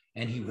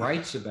 And he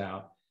writes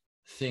about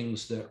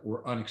things that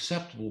were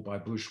unacceptable by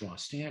bourgeois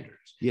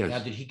standards. Yes. Now,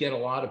 did he get a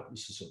lot of,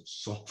 this is a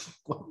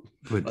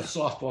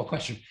softball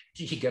question,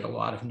 did he get a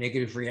lot of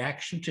negative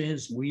reaction to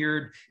his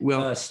weird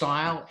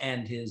style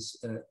and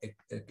his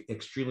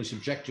extremely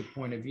subjective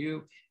point of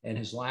view and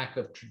his lack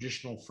of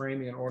traditional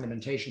framing and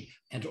ornamentation,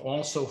 and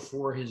also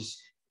for his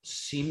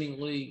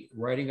seemingly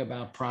writing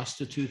about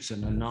prostitutes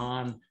in a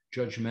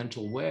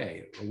non-judgmental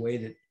way, a way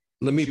that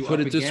let me put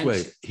it this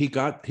way. He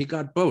got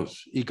both.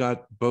 He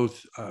got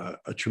both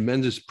a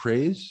tremendous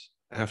praise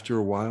after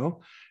a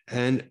while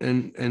and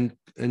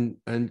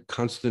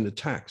constant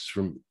attacks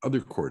from other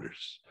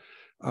quarters,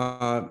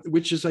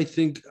 which is, I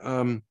think,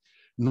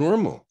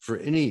 normal for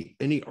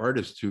any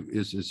artist who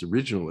is as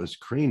original as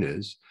Crane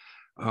is.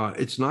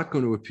 it's not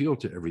going to appeal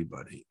to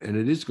everybody, and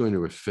it is going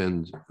to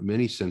offend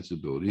many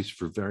sensibilities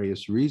for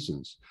various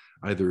reasons,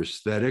 either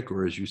aesthetic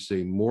or, as you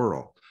say,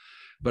 moral.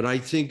 But I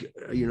think,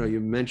 you know, you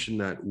mentioned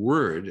that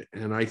word,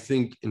 and I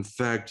think, in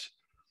fact,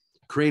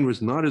 Crane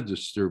was not a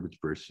disturbed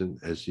person,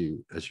 as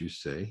you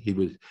say.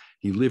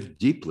 He lived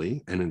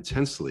deeply and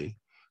intensely,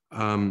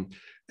 and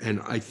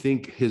I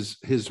think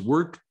his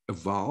work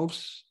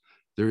evolves.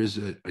 There is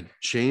a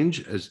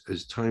change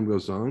as time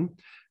goes on,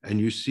 and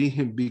you see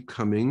him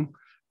becoming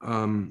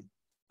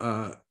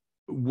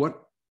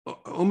what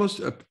almost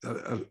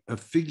a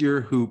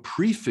figure who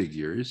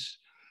prefigures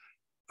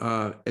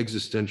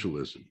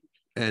existentialism,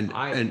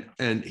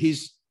 and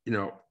he's, you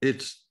know,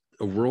 it's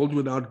a world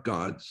without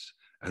gods,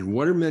 and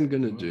what are men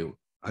going to do?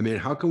 I mean,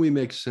 how can we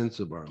make sense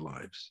of our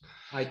lives?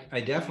 I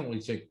definitely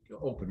think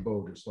Open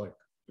Boat is like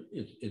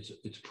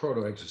it's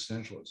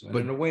proto-existentialism, and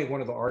in a way,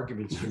 one of the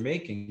arguments you're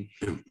making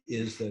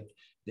is that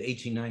the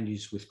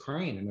 1890s with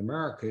Crane in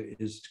America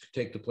is to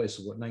take the place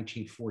of what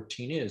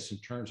 1914 is in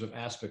terms of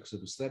aspects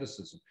of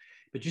aestheticism.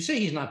 But you say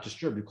he's not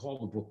disturbed. You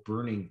call the book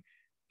Burning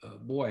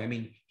Boy. I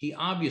mean, he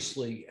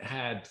obviously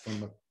had,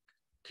 from a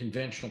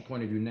conventional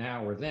point of view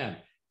now or then,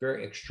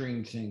 very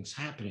extreme things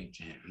happening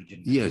to him. He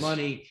didn't have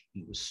money,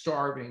 he was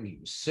starving, he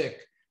was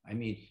sick. I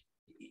mean,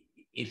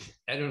 if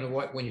I don't know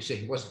what, when you say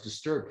he wasn't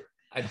disturbed,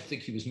 I don't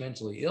think he was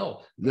mentally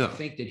ill. No. I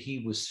think that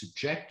he was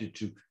subjected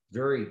to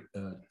very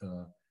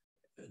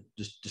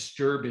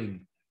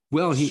disturbing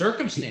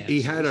circumstances.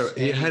 He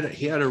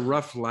had a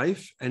rough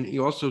life, and he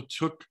also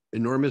took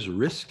enormous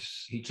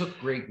risks. He took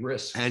great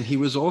risks, and he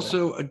was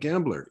also a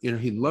gambler. You know,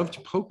 he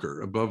loved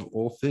poker above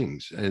all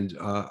things, and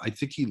I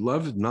think he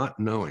loved not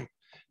knowing,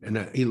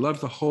 and he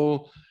loved the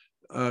whole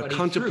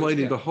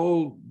contemplating the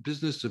whole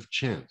business of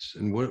chance.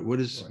 And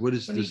what is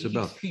this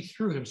about? He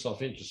threw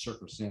himself into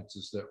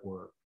circumstances that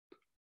were,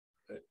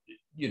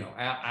 you know,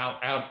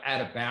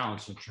 out of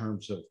bounds in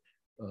terms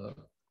of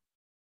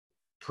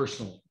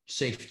personal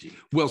safety.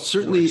 Well,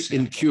 certainly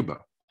in Cuba,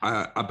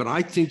 but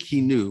I think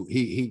he knew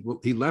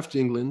he left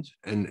England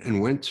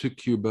and went to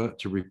Cuba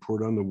to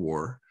report on the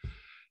war.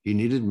 He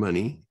needed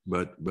money,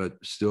 but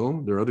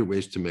still, there are other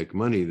ways to make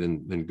money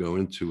than go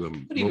into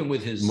even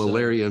with his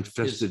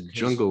malaria-infested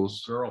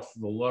jungles. Girl,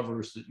 the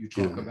lovers that you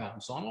talk about,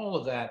 and so on. All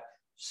of that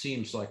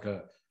seems like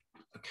a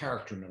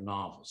character in a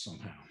novel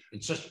somehow.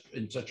 In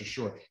such a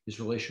short, his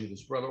relation with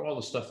his brother, all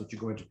the stuff that you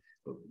go into.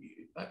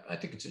 I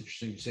think it's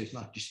interesting to say it's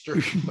not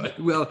disturbing, but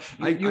well,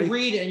 you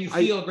read and you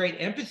feel great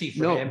empathy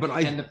for him,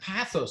 and the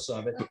pathos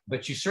of it.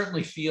 But you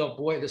certainly feel,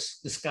 boy,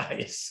 this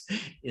guy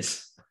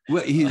is.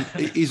 Well,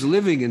 he's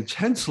living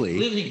intensely.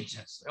 Living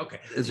intensely. Okay,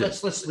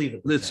 let's leave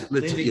it.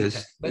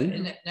 Yes. But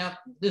now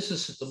this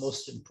is the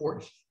most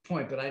important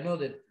point. But I know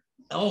that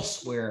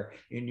elsewhere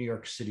in New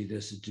York City,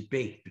 there's a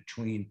debate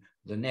between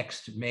the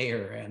next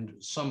mayor and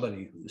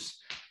somebody who's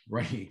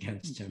running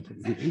against him.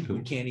 We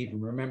can't even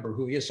remember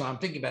who he is. So I'm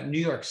thinking about New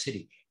York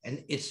City,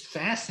 and it's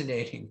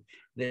fascinating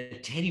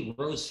that Teddy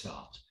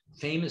Roosevelt,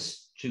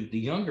 famous to the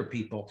younger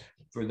people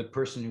for the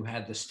person who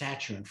had the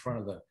statue in front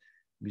of the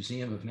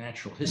Museum of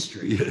Natural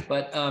History,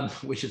 but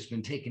which has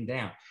been taken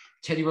down.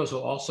 Teddy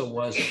Roosevelt also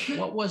was,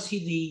 what's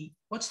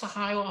the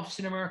high office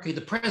in America?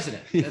 The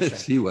president. That's yes,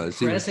 right. He was.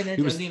 President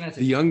he was of the United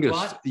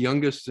States. The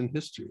youngest in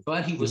history.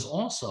 But he was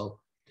also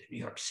the New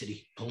York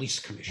City police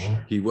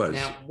commissioner. He was.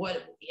 Now,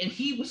 and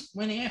he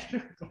went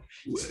after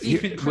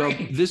Stephen Crane.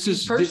 Well,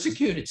 he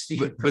persecuted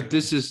Stephen Crane. But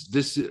this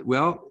is,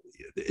 well,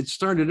 it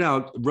started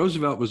out,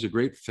 Roosevelt was a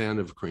great fan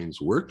of Crane's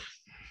work,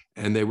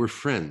 and they were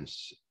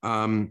friends.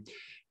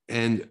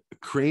 And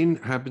Crane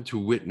happened to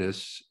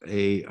witness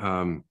he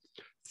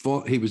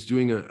was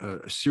doing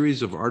a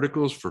series of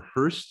articles for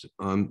Hearst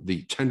on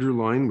the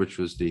Tenderloin, which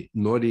was the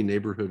naughty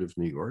neighborhood of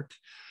New York.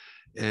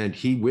 And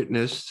he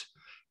witnessed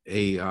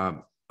a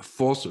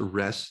false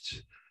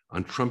arrest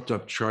on trumped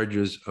up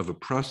charges of a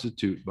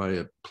prostitute by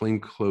a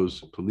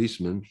plainclothes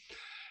policeman.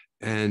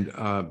 And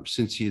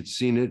since he had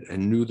seen it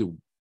and knew the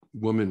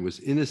woman was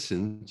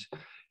innocent,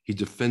 he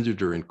defended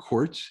her in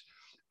court.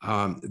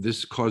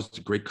 This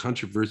caused great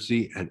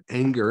controversy and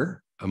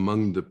anger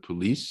among the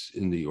police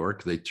in New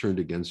York. They turned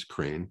against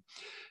Crane.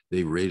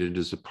 They raided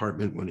his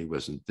apartment when he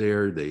wasn't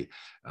there.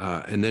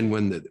 And then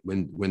when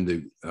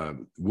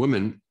the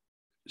woman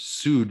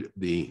sued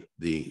the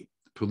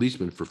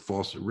policeman for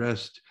false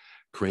arrest,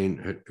 Crane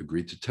had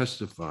agreed to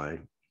testify,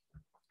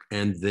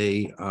 and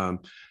they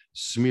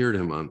smeared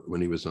him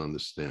when he was on the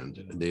stand.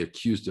 And they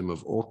accused him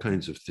of all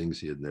kinds of things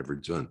he had never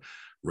done.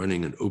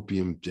 Running an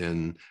opium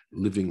den,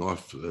 living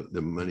off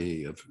the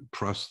money of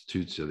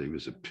prostitutes, that he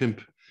was a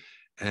pimp.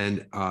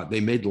 And they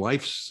made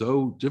life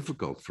so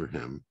difficult for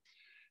him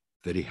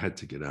that he had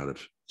to get out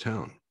of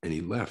town, and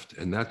he left.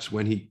 And that's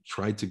when he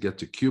tried to get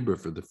to Cuba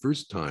for the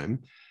first time,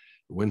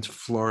 went to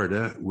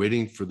Florida,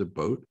 waiting for the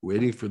boat.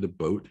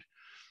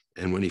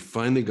 And when he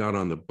finally got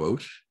on the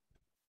boat,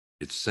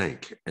 it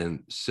sank,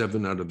 and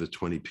 7 out of the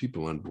 20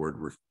 people on board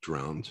were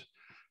drowned.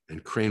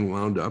 And Crane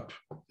wound up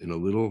in a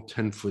little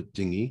 10-foot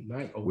dinghy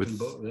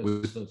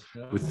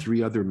with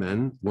 3 other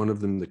men, one of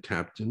them the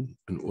captain,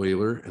 an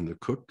oiler, and the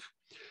cook.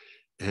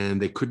 and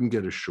they couldn't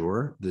get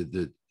ashore.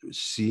 The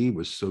sea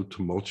was so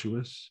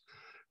tumultuous.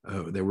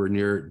 They were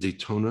near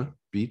Daytona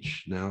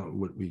Beach, now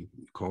what we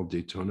call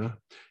Daytona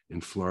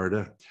in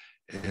Florida,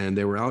 and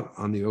they were out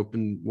on the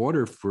open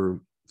water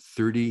for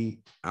 30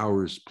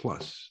 hours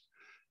plus.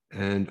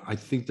 And I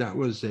think that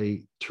was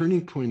a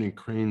turning point in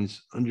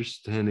Crane's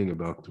understanding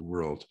about the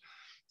world.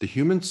 The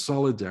human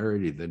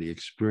solidarity that he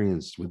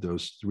experienced with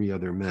those three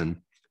other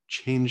men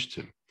changed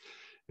him.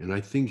 And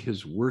I think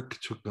his work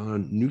took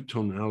on new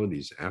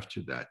tonalities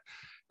after that,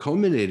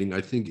 culminating,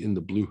 I think, in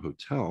The Blue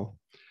Hotel,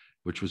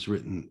 which was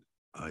written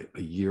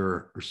a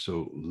year or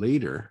so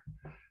later,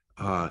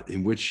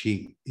 in which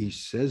he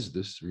says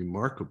this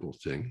remarkable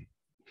thing: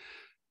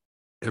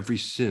 every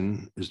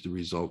sin is the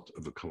result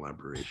of a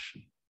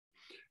collaboration,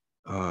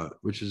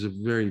 which is a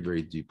very,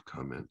 very deep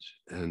comment.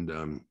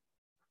 And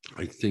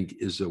I think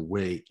is a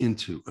way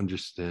into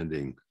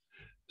understanding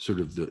sort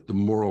of the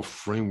moral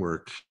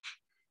framework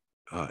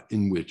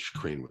in which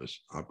Crane was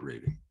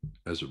operating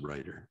as a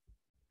writer.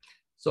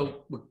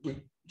 So we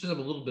just have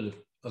a little bit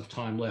of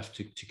time left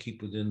to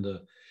keep within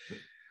the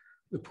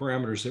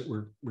parameters that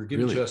we're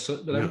given to us.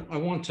 But yeah. I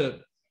want to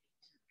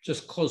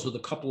just close with a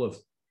couple of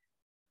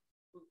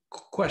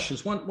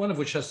questions. One of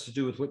which has to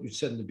do with what you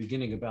said in the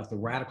beginning about the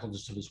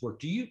radicalness of his work.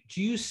 Do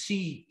you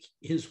see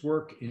his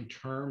work in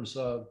terms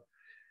of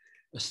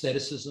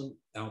aestheticism?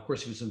 Now, of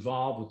course, he was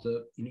involved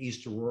with in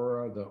East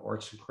Aurora, the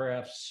arts and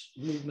crafts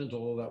movement,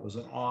 although that was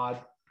an odd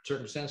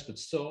circumstance, but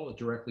still it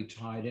directly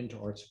tied into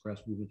arts and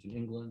crafts movement in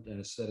England and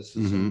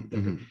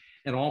aestheticism.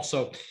 And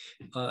also,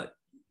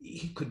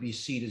 he could be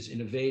seen as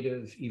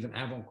innovative, even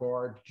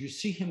avant-garde. Do you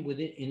see him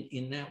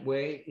in that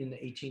way in the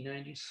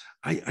 1890s?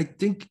 I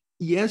think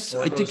yes.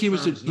 I think he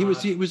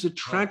was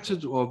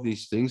attracted to all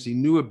these things. He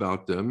knew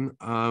about them,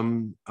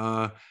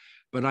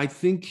 but I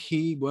think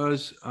he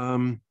was.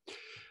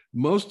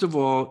 Most of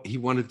all, he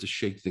wanted to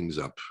shake things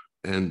up,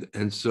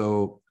 and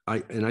so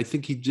I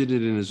think he did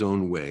it in his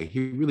own way.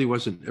 He really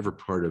wasn't ever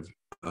part of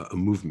a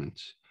movement.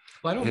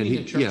 Well, I don't mean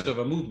in terms of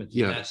a movement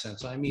in that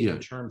sense. I mean in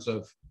terms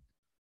of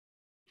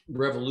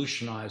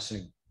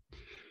revolutionizing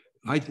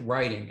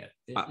writing it,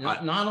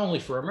 not only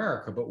for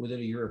America but within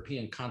a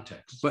European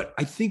context. But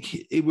I think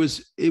he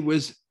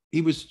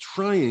was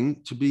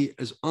trying to be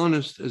as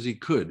honest as he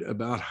could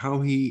about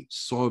how he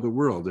saw the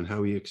world and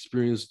how he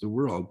experienced the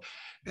world,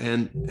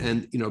 and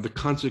the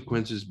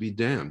consequences be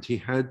damned. He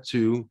had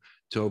to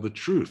tell the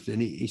truth,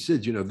 and he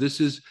said,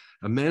 this is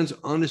a man's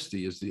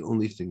honesty is the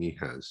only thing he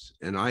has,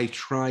 and I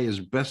try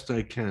as best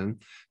I can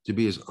to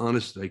be as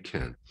honest as I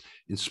can,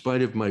 in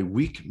spite of my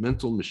weak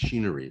mental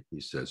machinery. He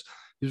says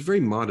he was very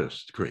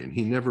modest, Crane.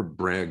 He never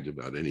bragged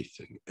about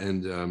anything,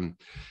 and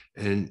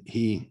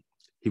he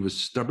was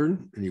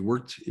stubborn, and he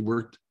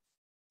worked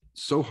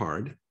so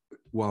hard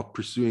while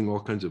pursuing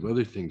all kinds of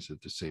other things at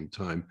the same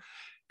time.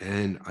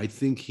 And I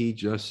think he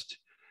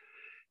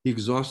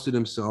exhausted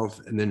himself.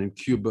 And then in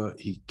Cuba,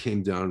 he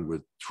came down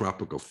with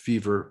tropical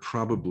fever,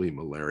 probably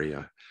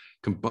malaria,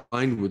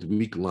 combined with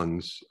weak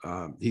lungs.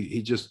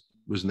 He just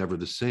was never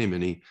the same.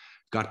 And he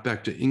got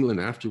back to England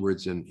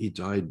afterwards, and he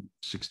died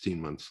 16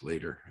 months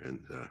later, and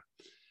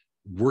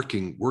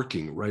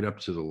working right up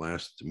to the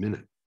last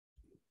minute.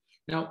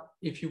 Now,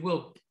 if you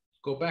will,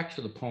 go back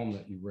to the poem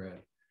that you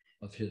read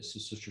of his.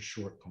 It's just a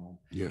short poem.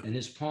 Yeah. And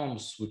his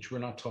poems, which we're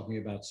not talking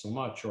about so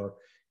much, are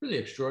really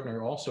extraordinary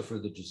also for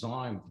the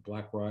design with the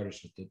black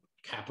riders with the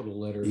capital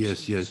letters.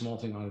 Yes. Small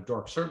thing on a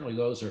dark. Certainly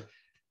those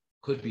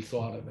could be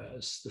thought of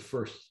as the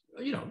first,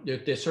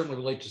 they certainly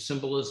relate to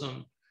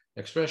symbolism,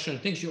 expression,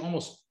 things you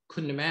almost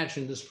couldn't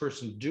imagine this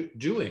person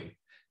doing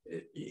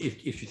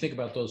if you think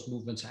about those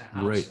movements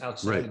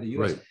outside of the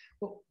US. Right.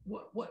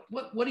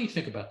 What do you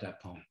think about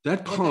that poem?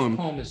 That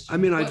poem is. I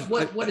mean, I've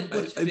read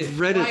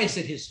it. Why is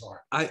it his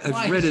heart?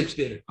 I've read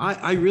it.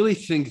 I really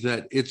think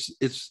that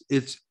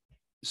it's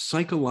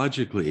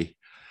psychologically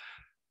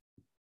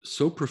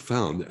so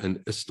profound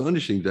and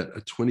astonishing that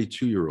a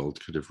 22-year-old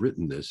could have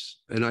written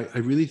this. And I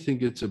really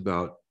think it's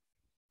about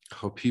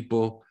how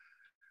people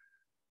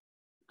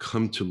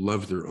come to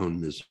love their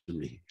own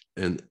misery,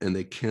 and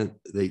they can't.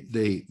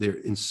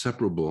 They're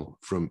inseparable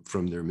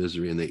from their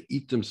misery, and they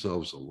eat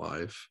themselves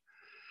alive.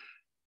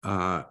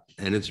 And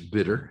it's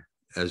bitter,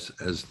 as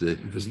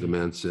the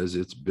man says,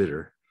 it's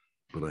bitter,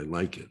 but I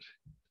like it.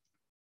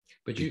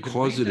 But you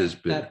because it is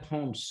bitter. That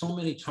poem so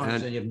many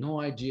times, and you have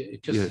no idea.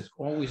 It just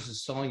always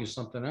is telling you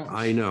something else.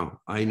 I know.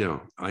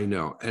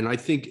 And I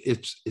think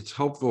it's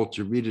helpful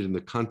to read it in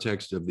the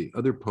context of the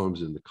other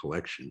poems in the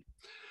collection,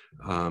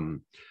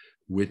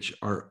 which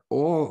are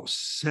all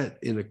set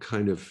in a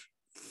kind of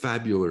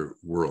fabular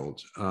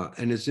world.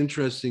 And it's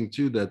interesting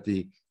too that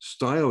the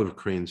style of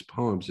Crane's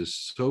poems is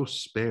so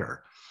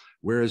spare,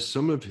 whereas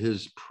some of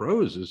his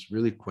prose is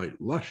really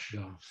quite lush.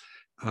 Yeah.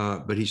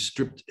 But he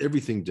stripped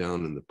everything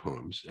down in the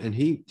poems, and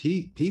he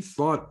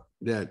thought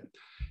that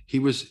he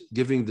was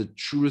giving the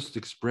truest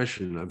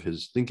expression of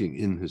his thinking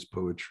in his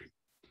poetry.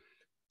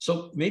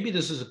 So maybe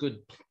this is a good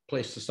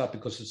place to stop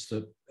because it's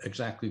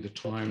exactly the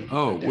time,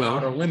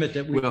 outer limit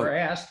that we were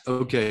asked.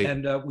 Okay.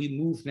 And we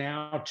move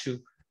now to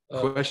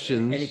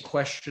questions. Any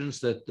questions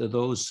that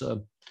those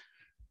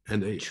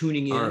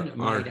tuning in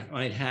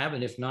might have?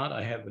 And if not,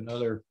 I have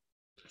another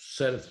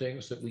set of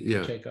things that we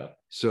can take up.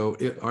 So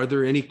are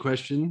there any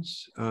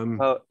questions?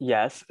 Well,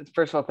 yes.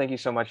 First of all, thank you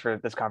so much for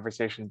this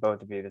conversation,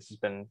 both of you. This has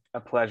been a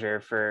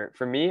pleasure for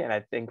me, and I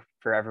think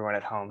for everyone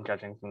at home,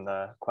 judging from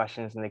the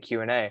questions in the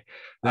Q&A.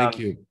 Thank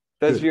you.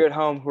 Those of you at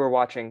home who are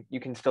watching,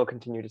 you can still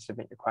continue to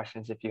submit your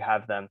questions if you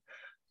have them.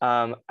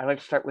 I'd like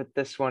to start with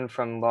this one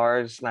from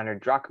Lars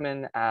Leonard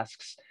Drachman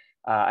asks,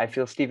 I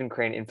feel Stephen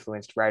Crane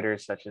influenced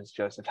writers such as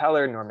Joseph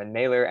Heller, Norman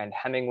Mailer, and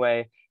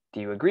Hemingway. Do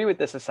you agree with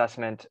this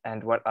assessment?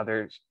 And what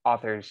other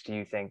authors do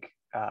you think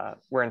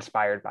were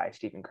inspired by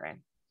Stephen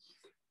Crane?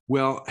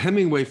 Well,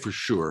 Hemingway for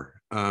sure.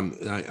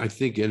 I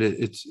think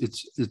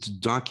it's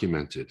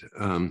documented.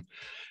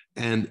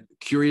 And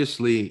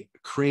curiously,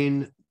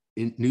 Crane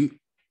in New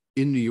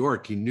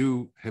York, he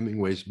knew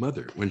Hemingway's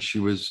mother when she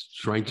was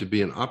trying to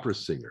be an opera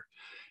singer,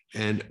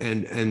 and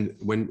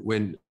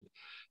when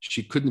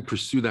she couldn't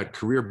pursue that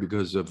career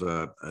because of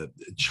a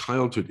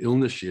childhood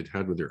illness she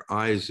had with her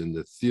eyes, and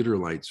the theater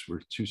lights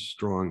were too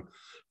strong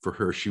for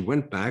her. She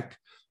went back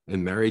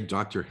and married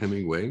Dr.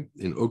 Hemingway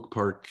in Oak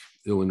Park,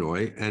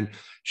 Illinois. And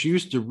she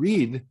used to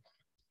read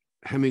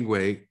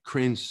Hemingway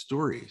Crane's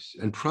stories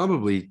and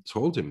probably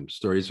told him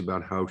stories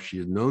about how she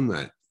had known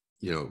that,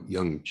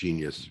 young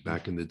genius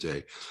back in the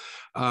day.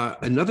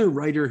 Another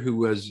writer who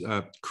was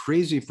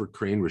crazy for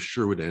Crane was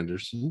Sherwood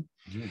Anderson.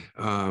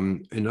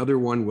 Another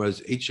one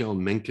was H.L.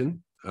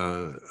 Mencken,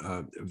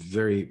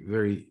 very,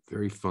 very,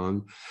 very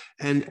fun.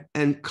 And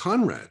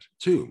Conrad,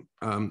 too.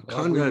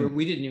 Conrad.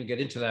 We didn't even get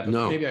into that,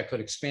 but maybe I could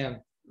expand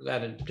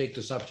that and take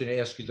this opportunity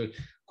to ask you the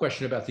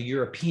question about the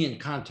European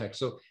context.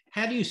 So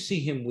how do you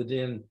see him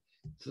within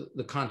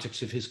the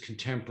context of his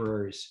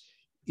contemporaries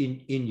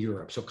in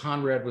Europe? So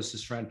Conrad was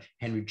his friend.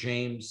 Henry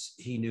James,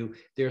 he knew.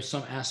 There are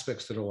some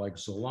aspects that are like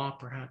Zola,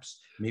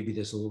 perhaps. Maybe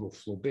there's a little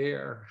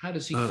Flaubert. How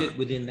does he fit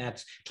within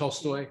that?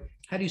 Tolstoy?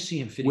 How do you see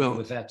him fitting in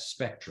with that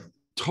spectrum?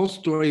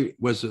 Tolstoy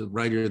was a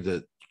writer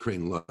that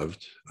Crane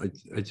loved.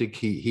 I think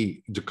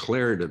he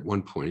declared at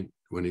one point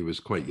when he was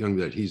quite young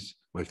that he's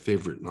my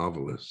favorite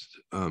novelist.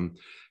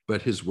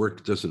 But his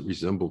work doesn't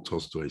resemble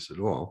Tolstoy's at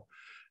all.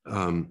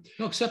 No,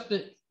 except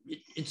that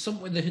in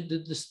some way,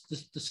 the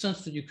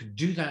sense that you could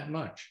do that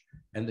much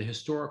and the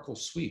historical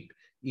sweep,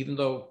 even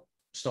though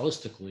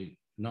stylistically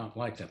not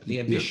like that, but the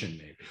ambition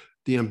maybe.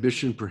 The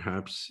ambition,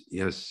 perhaps,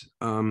 yes.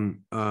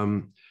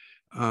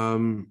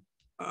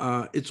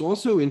 It's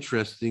also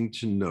interesting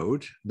to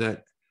note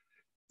that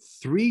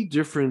three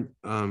different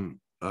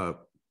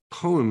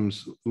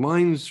poems,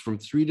 lines from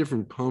three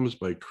different poems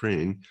by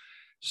Crane,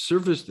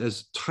 surfaced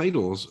as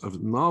titles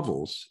of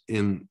novels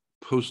in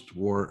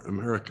post-war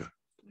America,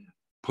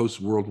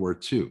 post-World War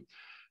II.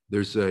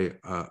 There's a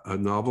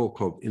novel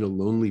called In a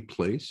Lonely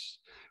Place,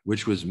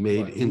 which was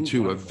made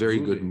into a very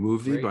good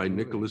movie by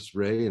Nicholas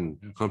Ray and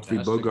Humphrey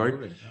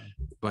Bogart,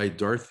 by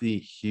Dorothy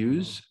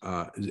Hughes,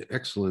 an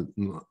excellent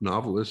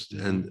novelist.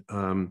 And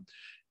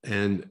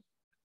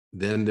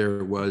then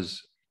there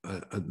was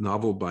a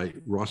novel by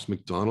Ross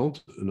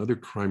MacDonald, another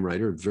crime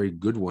writer, a very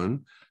good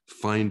one,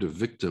 Find a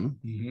Victim.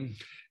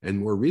 And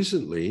more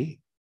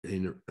recently,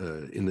 in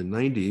the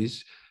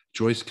 90s,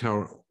 Joyce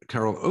Carol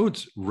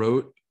Oates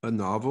wrote a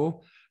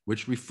novel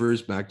which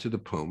refers back to the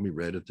poem we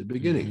read at the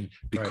beginning,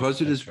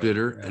 Because It Is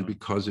Bitter and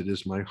Because It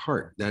Is My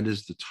Heart. That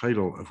is the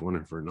title of one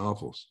of her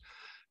novels.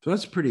 So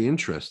that's pretty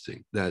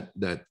interesting that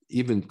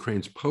even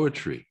Crane's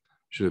poetry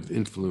should have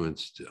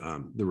influenced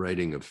the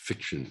writing of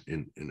fiction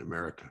in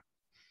America.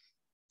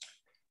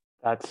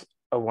 That's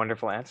a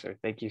wonderful answer.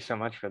 Thank you so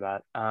much for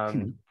that.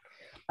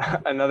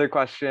 Another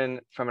question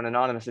from an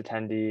anonymous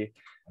attendee.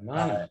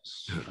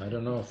 Anonymous. I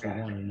don't know if we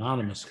want an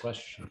anonymous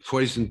question.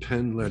 Poison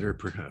pen letter,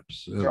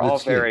 perhaps. You're all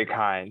very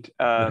kind.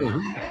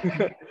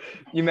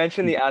 You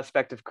mentioned the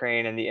aspect of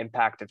Crane and the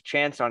impact of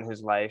chance on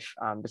his life.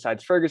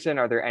 Besides Ferguson,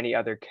 are there any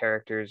other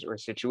characters or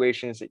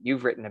situations that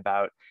you've written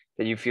about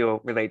that you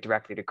feel relate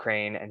directly to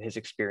Crane and his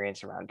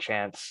experience around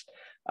chance?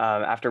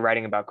 After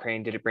writing about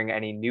Crane, did it bring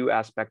any new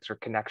aspects or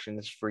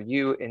connections for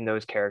you in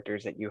those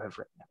characters that you have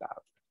written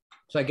about?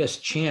 So I guess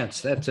chance,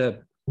 that's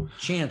a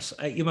chance.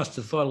 You must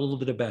have thought a little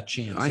bit about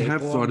chance. I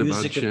have thought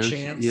about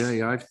chance.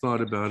 Yeah, I've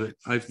thought about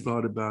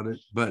it.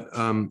 But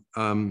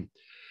I'm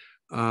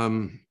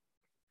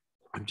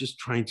just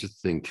trying to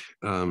think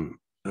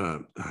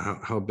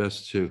how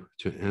best to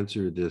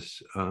answer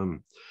this.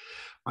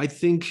 I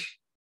think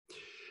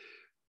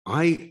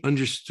I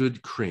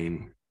understood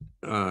Crane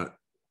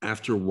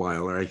after a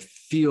while, or I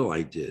feel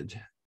I did,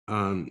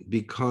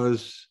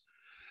 because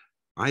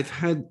I've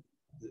had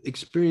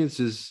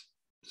experiences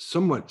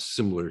somewhat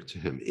similar to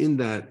him, in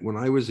that when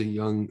I was a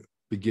young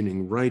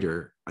beginning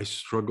writer, I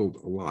struggled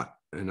a lot,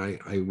 and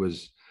I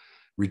was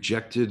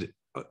rejected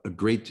a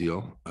great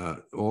deal.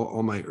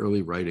 All my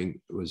early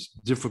writing was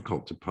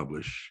difficult to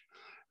publish,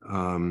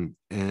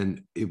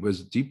 and it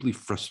was deeply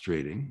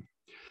frustrating,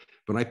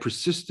 but I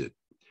persisted.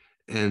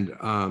 And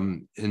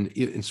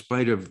in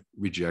spite of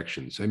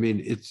rejections, I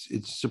mean,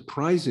 it's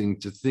surprising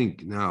to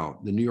think now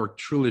the New York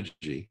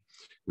trilogy,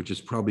 which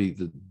is probably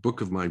the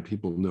book of mine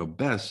people know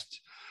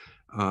best,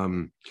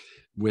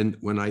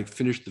 when I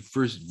finished the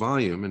first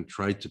volume and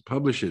tried to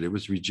publish it, it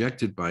was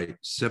rejected by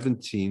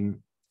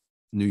 17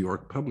 New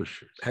York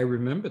publishers. I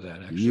remember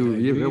that,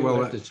 actually.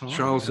 Well,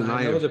 Charles and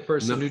I know the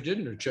person who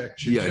didn't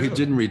reject you. Yeah, who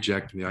didn't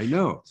reject me. I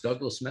know.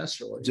 Douglas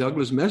Messerly.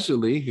 Douglas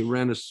Messerly, who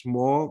ran a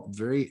small,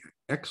 very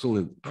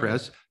excellent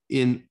press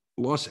in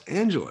Los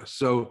Angeles.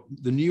 So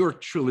the New York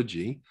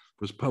trilogy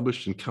was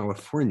published in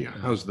California.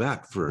 How's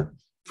that for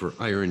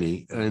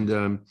irony?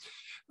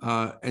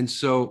 And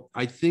so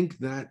I think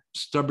that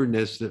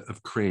stubbornness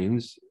of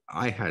Crane's,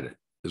 I had it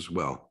as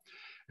well.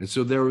 And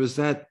so there was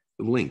that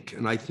link.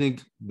 And I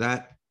think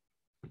that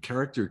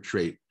character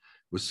trait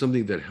was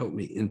something that helped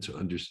me into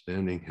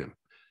understanding him,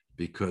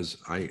 because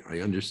I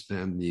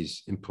understand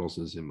these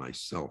impulses in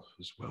myself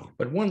as well.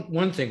 But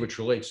one thing which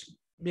relates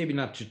maybe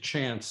not to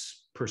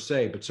chance per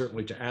se, but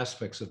certainly to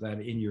aspects of that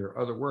in your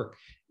other work,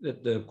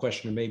 that the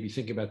questioner may be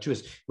thinking about too,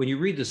 is when you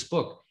read this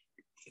book,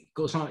 it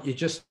goes on, it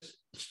just,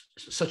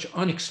 such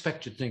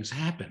unexpected things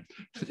happen.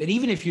 And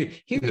even if you're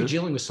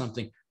dealing with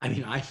something, I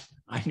mean, I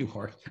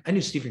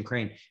knew Stephen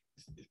Crane,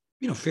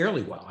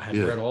 fairly well. I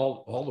hadn't read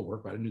all the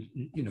work, but I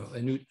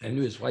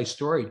knew his life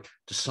story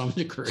to some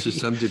degree. To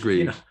some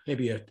degree,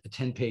 maybe a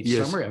 10-page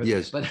summary of it.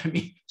 Yes. But I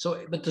mean,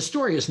 but the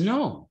story is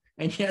known,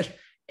 and yet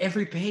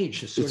every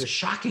page is sort of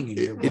shocking in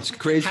your book. It's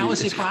crazy. How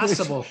is it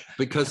possible?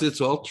 Because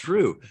it's all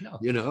true,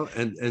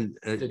 and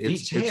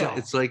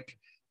it's like,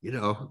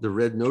 the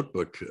red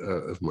notebook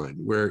of mine,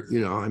 where,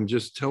 I'm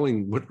just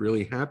telling what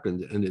really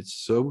happened, and it's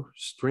so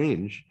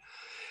strange.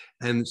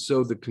 And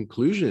so the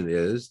conclusion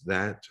is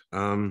that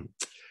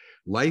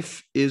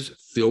life is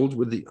filled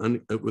with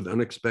with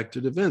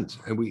unexpected events,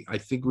 and I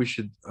think we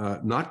should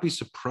not be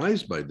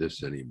surprised by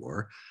this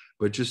anymore,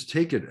 but just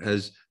take it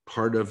as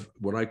part of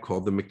what I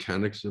call the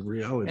mechanics of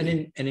reality.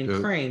 And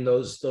in Crane,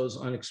 those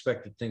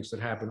unexpected things that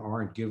happen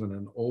aren't given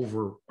an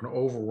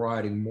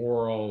overriding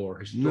moral or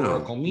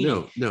historical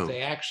meaning. No.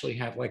 They actually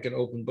have, like an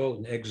open boat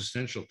and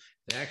existential.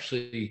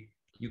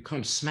 You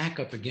come smack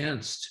up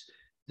against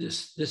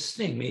this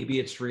thing. Maybe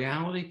it's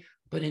reality,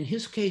 but in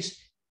his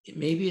case,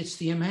 maybe it's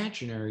the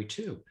imaginary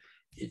too.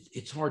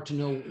 It's hard to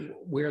know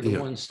where the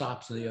one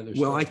stops and the other.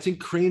 Well, I think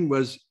Crane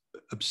was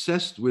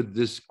obsessed with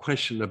this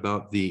question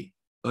about the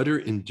utter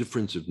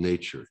indifference of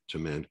nature to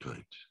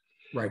mankind.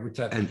 Right, which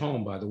that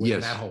poem, by the way,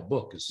 that whole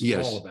book is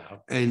all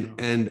about.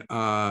 And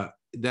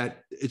that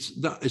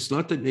it's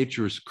not that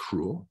nature is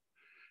cruel.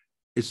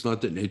 It's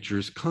not that nature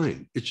is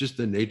kind. It's just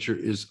that nature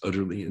is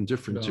utterly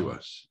indifferent to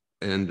us.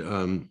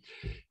 And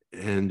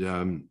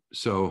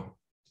so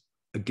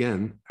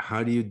again,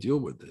 how do you deal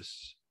with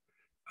this?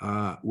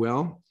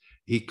 Well,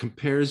 he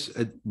compares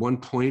at one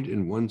point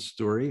in one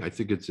story, I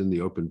think it's in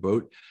The Open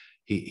Boat,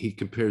 he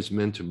compares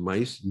men to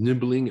mice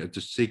nibbling at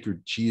the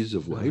sacred cheese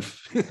of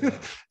life.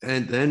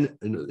 And then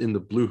in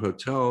The Blue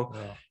Hotel,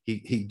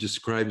 he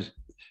describes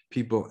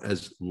people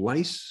as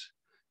lice,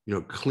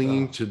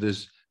 clinging to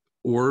this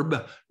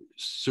orb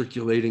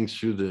circulating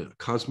through the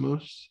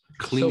cosmos,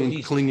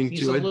 clinging to it.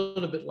 He's a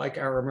little bit like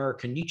our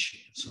American Nietzsche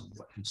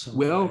in some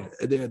way.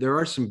 There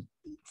are some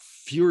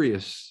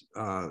furious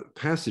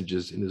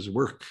passages in his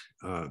work,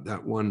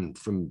 that one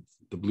from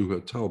The Blue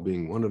Hotel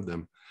being one of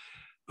them.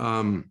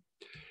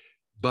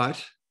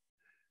 But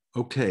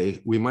okay,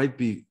 we might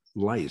be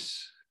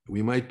lice,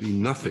 we might be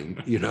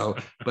nothing,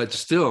 but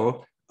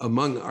still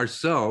among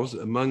ourselves,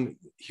 among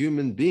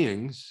human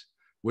beings,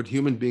 what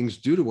human beings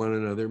do to one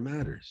another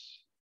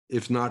matters,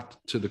 if not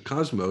to the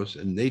cosmos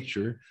and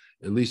nature,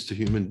 at least to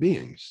human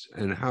beings,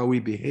 and how we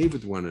behave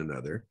with one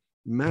another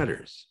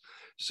matters.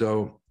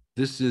 So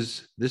this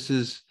is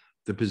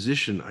the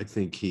position I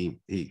think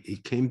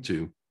he came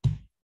to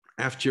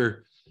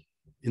after,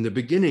 in the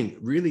beginning,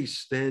 really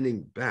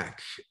standing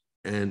back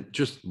and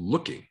just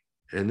looking.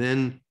 And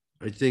then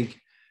I think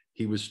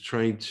he was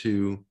trying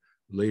to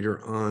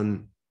later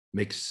on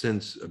make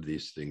sense of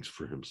these things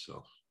for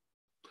himself.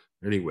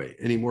 Anyway,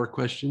 any more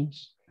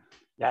questions?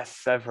 Yes,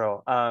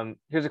 several.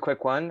 Here's a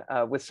quick one.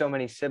 With so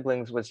many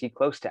siblings, was he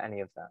close to any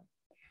of them?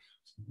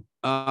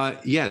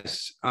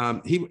 Yes.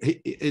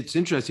 It's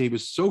interesting. He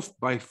was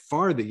by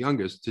far the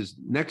youngest. His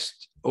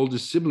next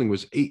oldest sibling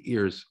was 8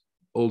 years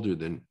older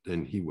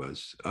than he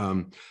was.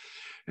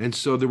 And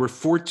so there were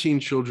 14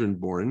 children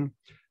born,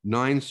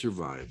 9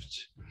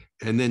 survived.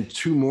 And then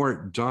 2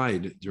 more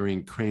died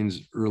during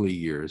Crane's early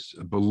years,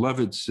 a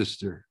beloved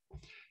sister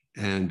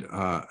and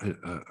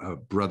a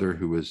brother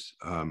who was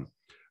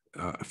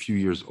a few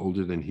years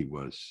older than he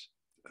was.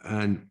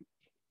 And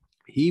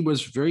he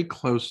was very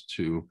close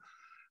to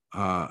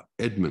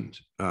Edmund,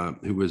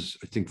 who was,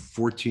 I think,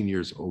 14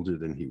 years older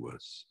than he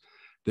was.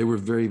 They were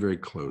very, very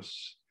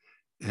close.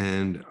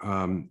 And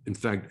in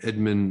fact,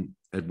 Edmund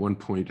at one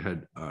point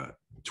had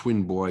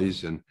twin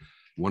boys, and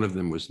one of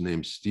them was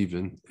named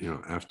Stephen,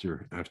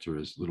 after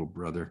his little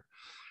brother.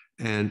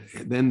 And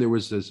then there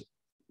was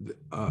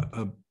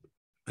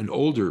an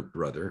older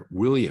brother,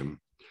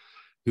 William,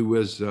 who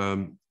was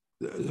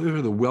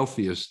the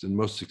wealthiest and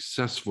most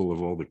successful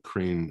of all the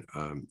Crane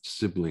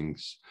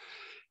siblings.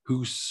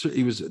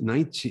 he was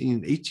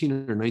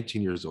 18 or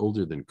 19 years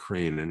older than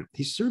Crane. And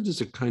he served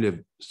as a kind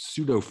of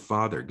pseudo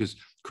father because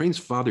Crane's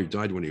father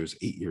died when he was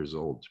 8 years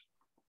old.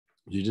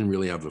 He didn't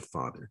really have a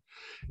father.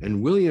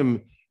 And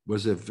William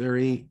was a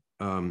very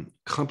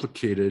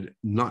complicated,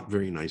 not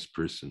very nice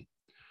person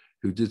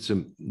who did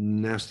some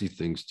nasty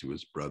things to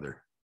his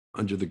brother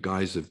under the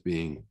guise of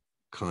being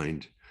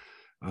kind.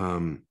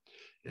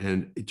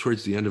 And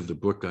towards the end of the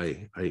book,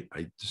 I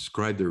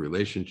described their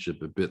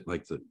relationship a bit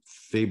like the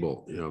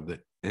fable, the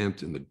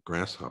ant and the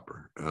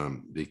grasshopper,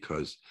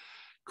 because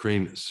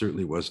Crane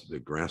certainly was the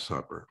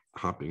grasshopper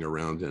hopping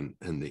around,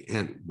 and the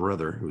ant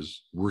brother, who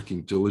was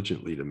working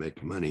diligently to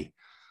make money,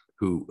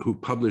 who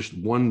published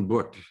one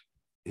book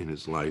in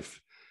his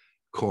life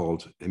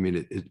called,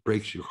 it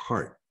breaks your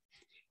heart.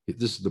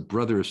 This is the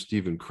brother of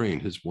Stephen Crane.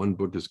 His one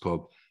book is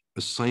called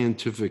A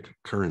Scientific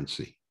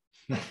Currency.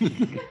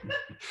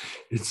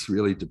 It's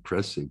really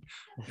depressing.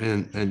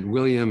 And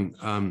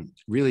William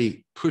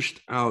really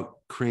pushed out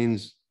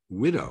Crane's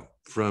widow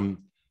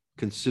from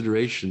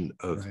consideration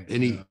of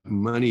any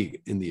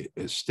money in the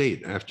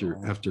estate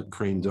after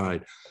Crane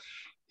died.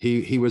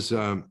 He was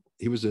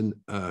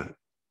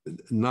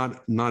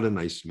not a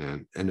nice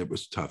man, and it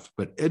was tough.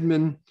 But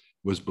Edmund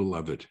was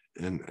beloved,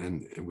 and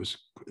it was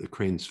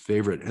Crane's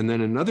favorite. And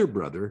then another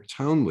brother,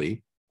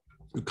 Townley,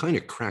 who kind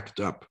of cracked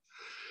up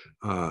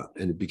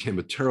and became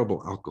a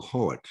terrible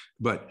alcoholic.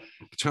 But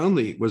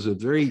Townley was a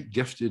very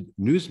gifted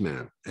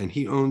newsman, and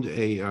he owned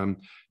a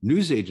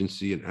news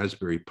agency in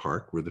Asbury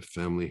Park where the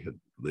family had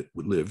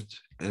lived.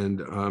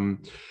 And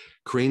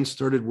Crane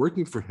started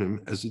working for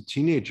him as a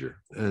teenager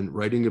and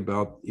writing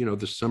about,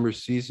 the summer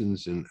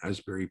seasons in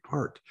Asbury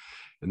Park.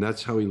 And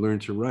that's how he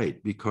learned to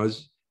write,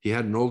 because he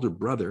had an older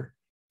brother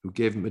who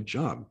gave him a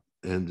job.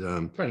 And he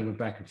went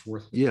back and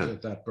forth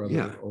with that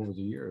brother over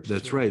the years.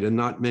 That's right. And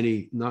not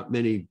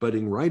many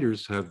budding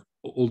writers have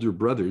older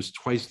brothers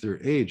twice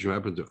their age who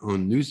happen to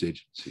own news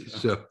agencies.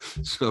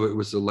 So it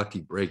was a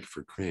lucky break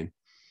for Crane.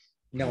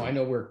 Now, I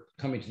know we're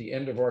coming to the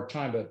end of our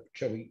time, but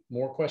shall we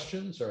more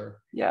questions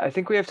or? Yeah, I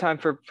think we have time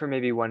for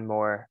maybe one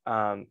more.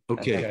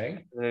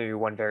 Okay. Maybe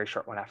one very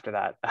short one after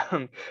that.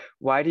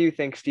 Why do you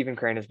think Stephen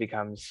Crane has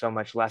become so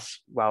much less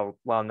well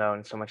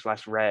known, so much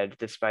less read,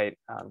 despite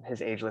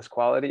his ageless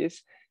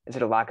qualities? Is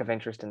it a lack of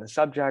interest in the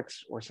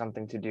subjects, or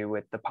something to do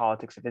with the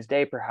politics of his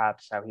day,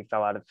 perhaps, how he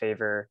fell out of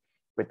favor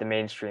with the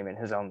mainstream in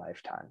his own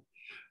lifetime?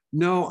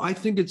 No, I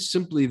think it's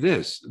simply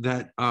this,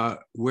 that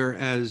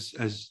whereas,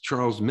 as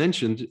Charles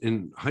mentioned,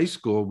 in high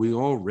school, we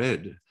all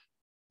read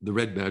The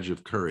Red Badge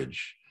of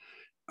Courage.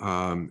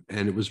 And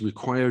it was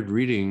required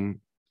reading,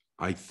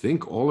 I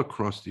think, all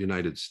across the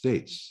United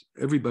States.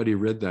 Everybody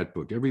read that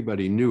book.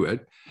 Everybody knew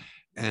it.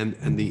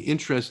 And the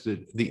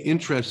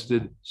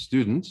interested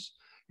students,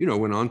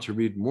 went on to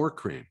read more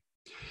Crane.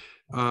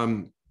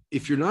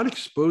 If you're not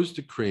exposed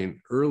to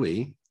Crane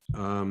early,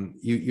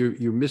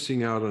 you're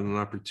missing out on an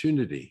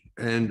opportunity.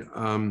 And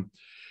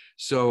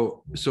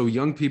so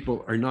young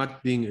people are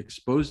not being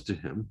exposed to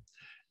him.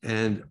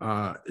 And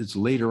it's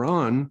later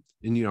on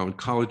in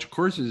college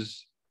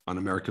courses on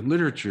American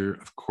literature,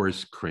 of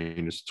course,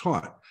 Crane is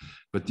taught.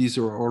 But these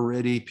are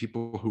already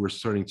people who are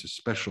starting to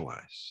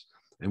specialize.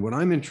 And what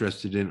I'm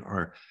interested in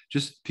are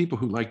just people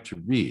who like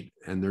to read,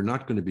 and they're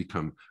not going to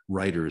become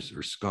writers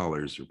or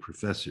scholars or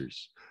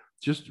professors,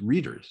 just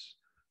readers.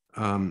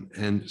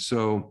 And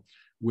so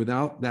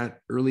without that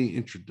early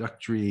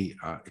introductory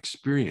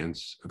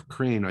experience of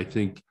Crane, I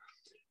think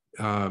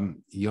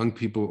young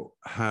people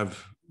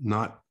have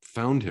not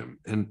found him.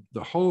 And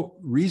the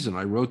whole reason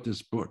I wrote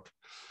this book,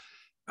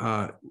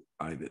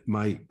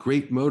 my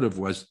great motive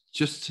was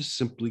just to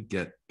simply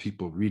get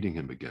people reading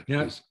him again.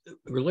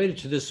 Related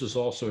to this was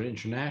also an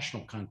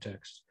international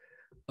context.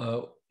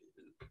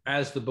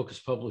 As the book is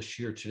published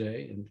here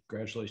today, and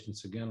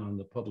congratulations again on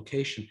the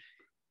publication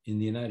in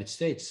the United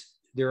States,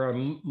 there are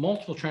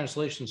multiple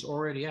translations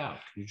already out.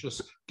 Can you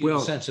just give a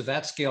sense of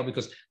that scale?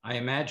 Because I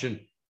imagine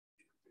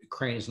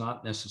Crane is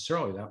not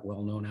necessarily that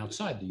well known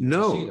outside the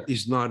US either.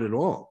 He's not at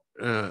all.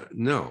 But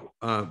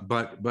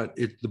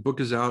the book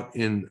is out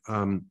in,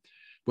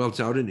 it's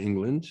out in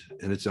England,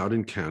 and it's out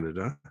in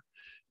Canada.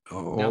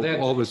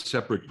 All the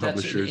separate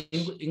publishers.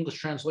 English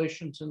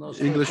translations in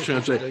those? English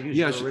translations,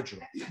 yes.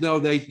 Original. No,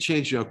 they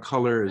change,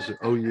 color is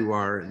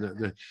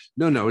OUR.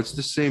 No, it's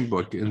the same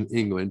book in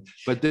England,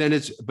 but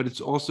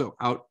it's also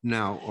out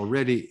now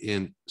already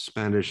in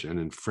Spanish and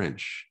in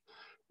French.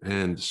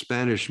 And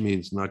Spanish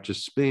means not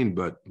just Spain,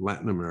 but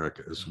Latin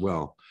America as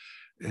well.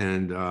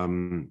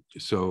 And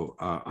so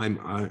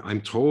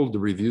I'm told the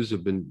reviews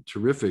have been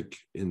terrific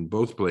in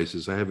both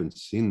places. I haven't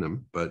seen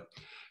them, but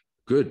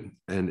good.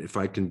 And if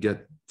I can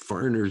get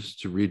foreigners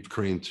to read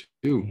Crane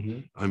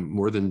too, I'm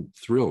more than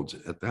thrilled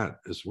at that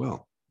as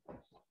well.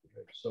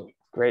 So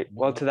great.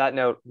 Well, to that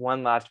note,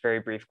 one last very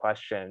brief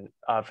question.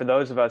 For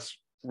those of us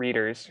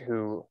readers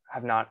who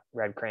have not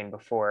read Crane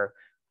before,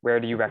 where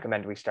do you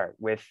recommend we start?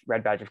 With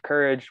Red Badge of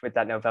Courage, with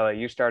that novella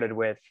you started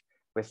with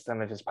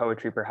some of his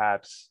poetry,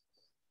 perhaps?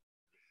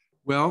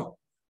 Well,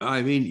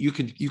 I mean, you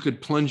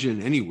could plunge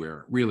in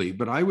anywhere, really,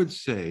 but I would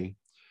say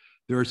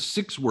There are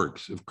 6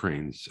 works of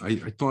Crane's. I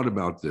thought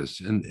about this,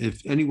 and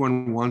if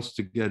anyone wants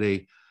to get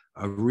a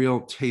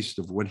real taste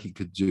of what he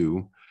could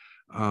do,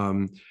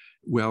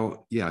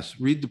 well, yes,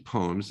 read the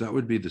poems. That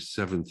would be the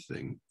 7th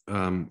thing.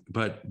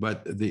 But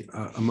the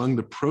among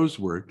the prose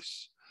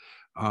works,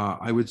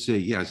 I would say,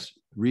 yes,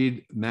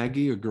 read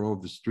Maggie, A Girl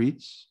of the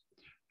Streets,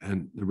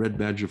 and The Red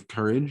Badge of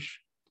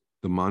Courage,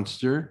 The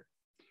Monster,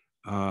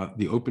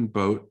 The Open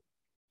Boat,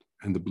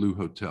 and The Blue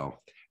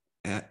Hotel.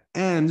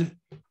 And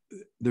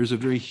there's a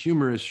very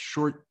humorous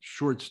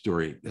short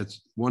story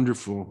that's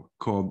wonderful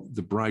called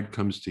The Bride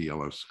Comes to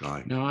Yellow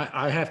Sky. Now,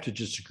 I have to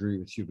disagree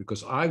with you,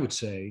 because I would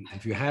say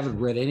if you haven't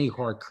read any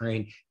Hart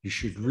Crane, you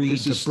should read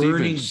This The is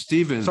Burning.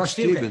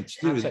 Stephen.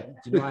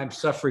 You know, I'm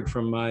suffering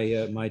from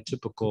my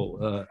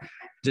typical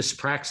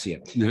dyspraxia,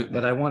 Yeah.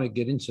 but I want to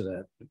get into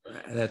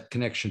that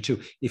connection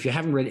too. If you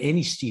haven't read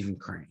any Stephen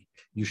Crane,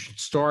 you should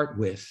start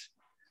with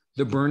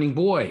The Burning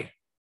Boy,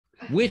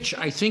 which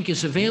I think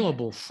is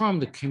available from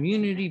the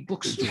community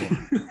bookstore.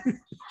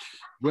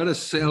 What a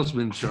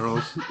salesman,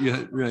 Charles.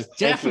 Yeah, right.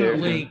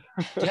 Definitely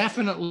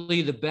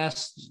the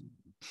best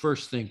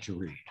first thing to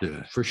read,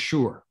 Yeah. for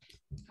sure.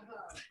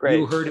 Great.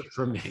 You heard it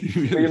from me.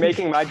 Well, you're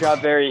making my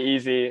job very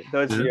easy.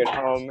 Those of you at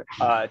home,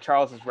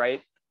 Charles is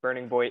right.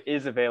 Burning Boy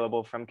is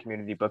available from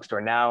Community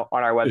Bookstore now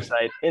on our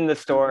website, in the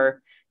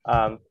store.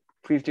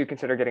 Please do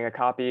consider getting a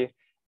copy.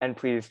 And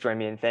please join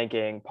me in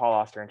thanking Paul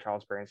Auster and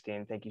Charles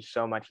Bernstein. Thank you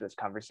so much for this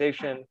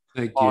conversation.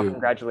 Thank Paul, you.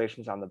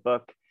 congratulations on the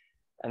book.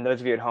 And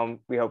those of you at home,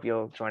 we hope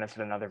you'll join us at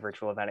another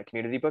virtual event at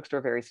Community Bookstore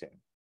very soon.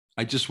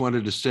 I just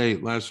wanted to say,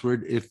 last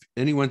word, if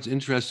anyone's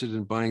interested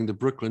in buying the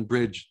Brooklyn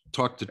Bridge,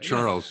 talk to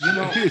Charles. You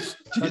know, He's-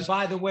 but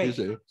by the way, he's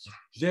a-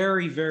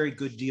 very, very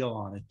good deal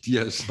on it.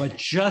 yes. But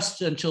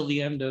just until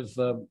the end of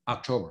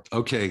October.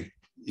 Okay.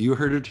 You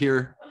heard it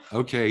here.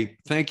 Okay.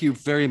 Thank you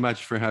very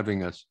much for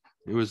having us.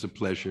 It was a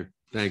pleasure.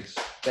 Thanks.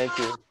 Thank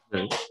you.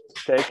 Thanks.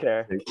 Take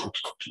care. Thank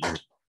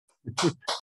you.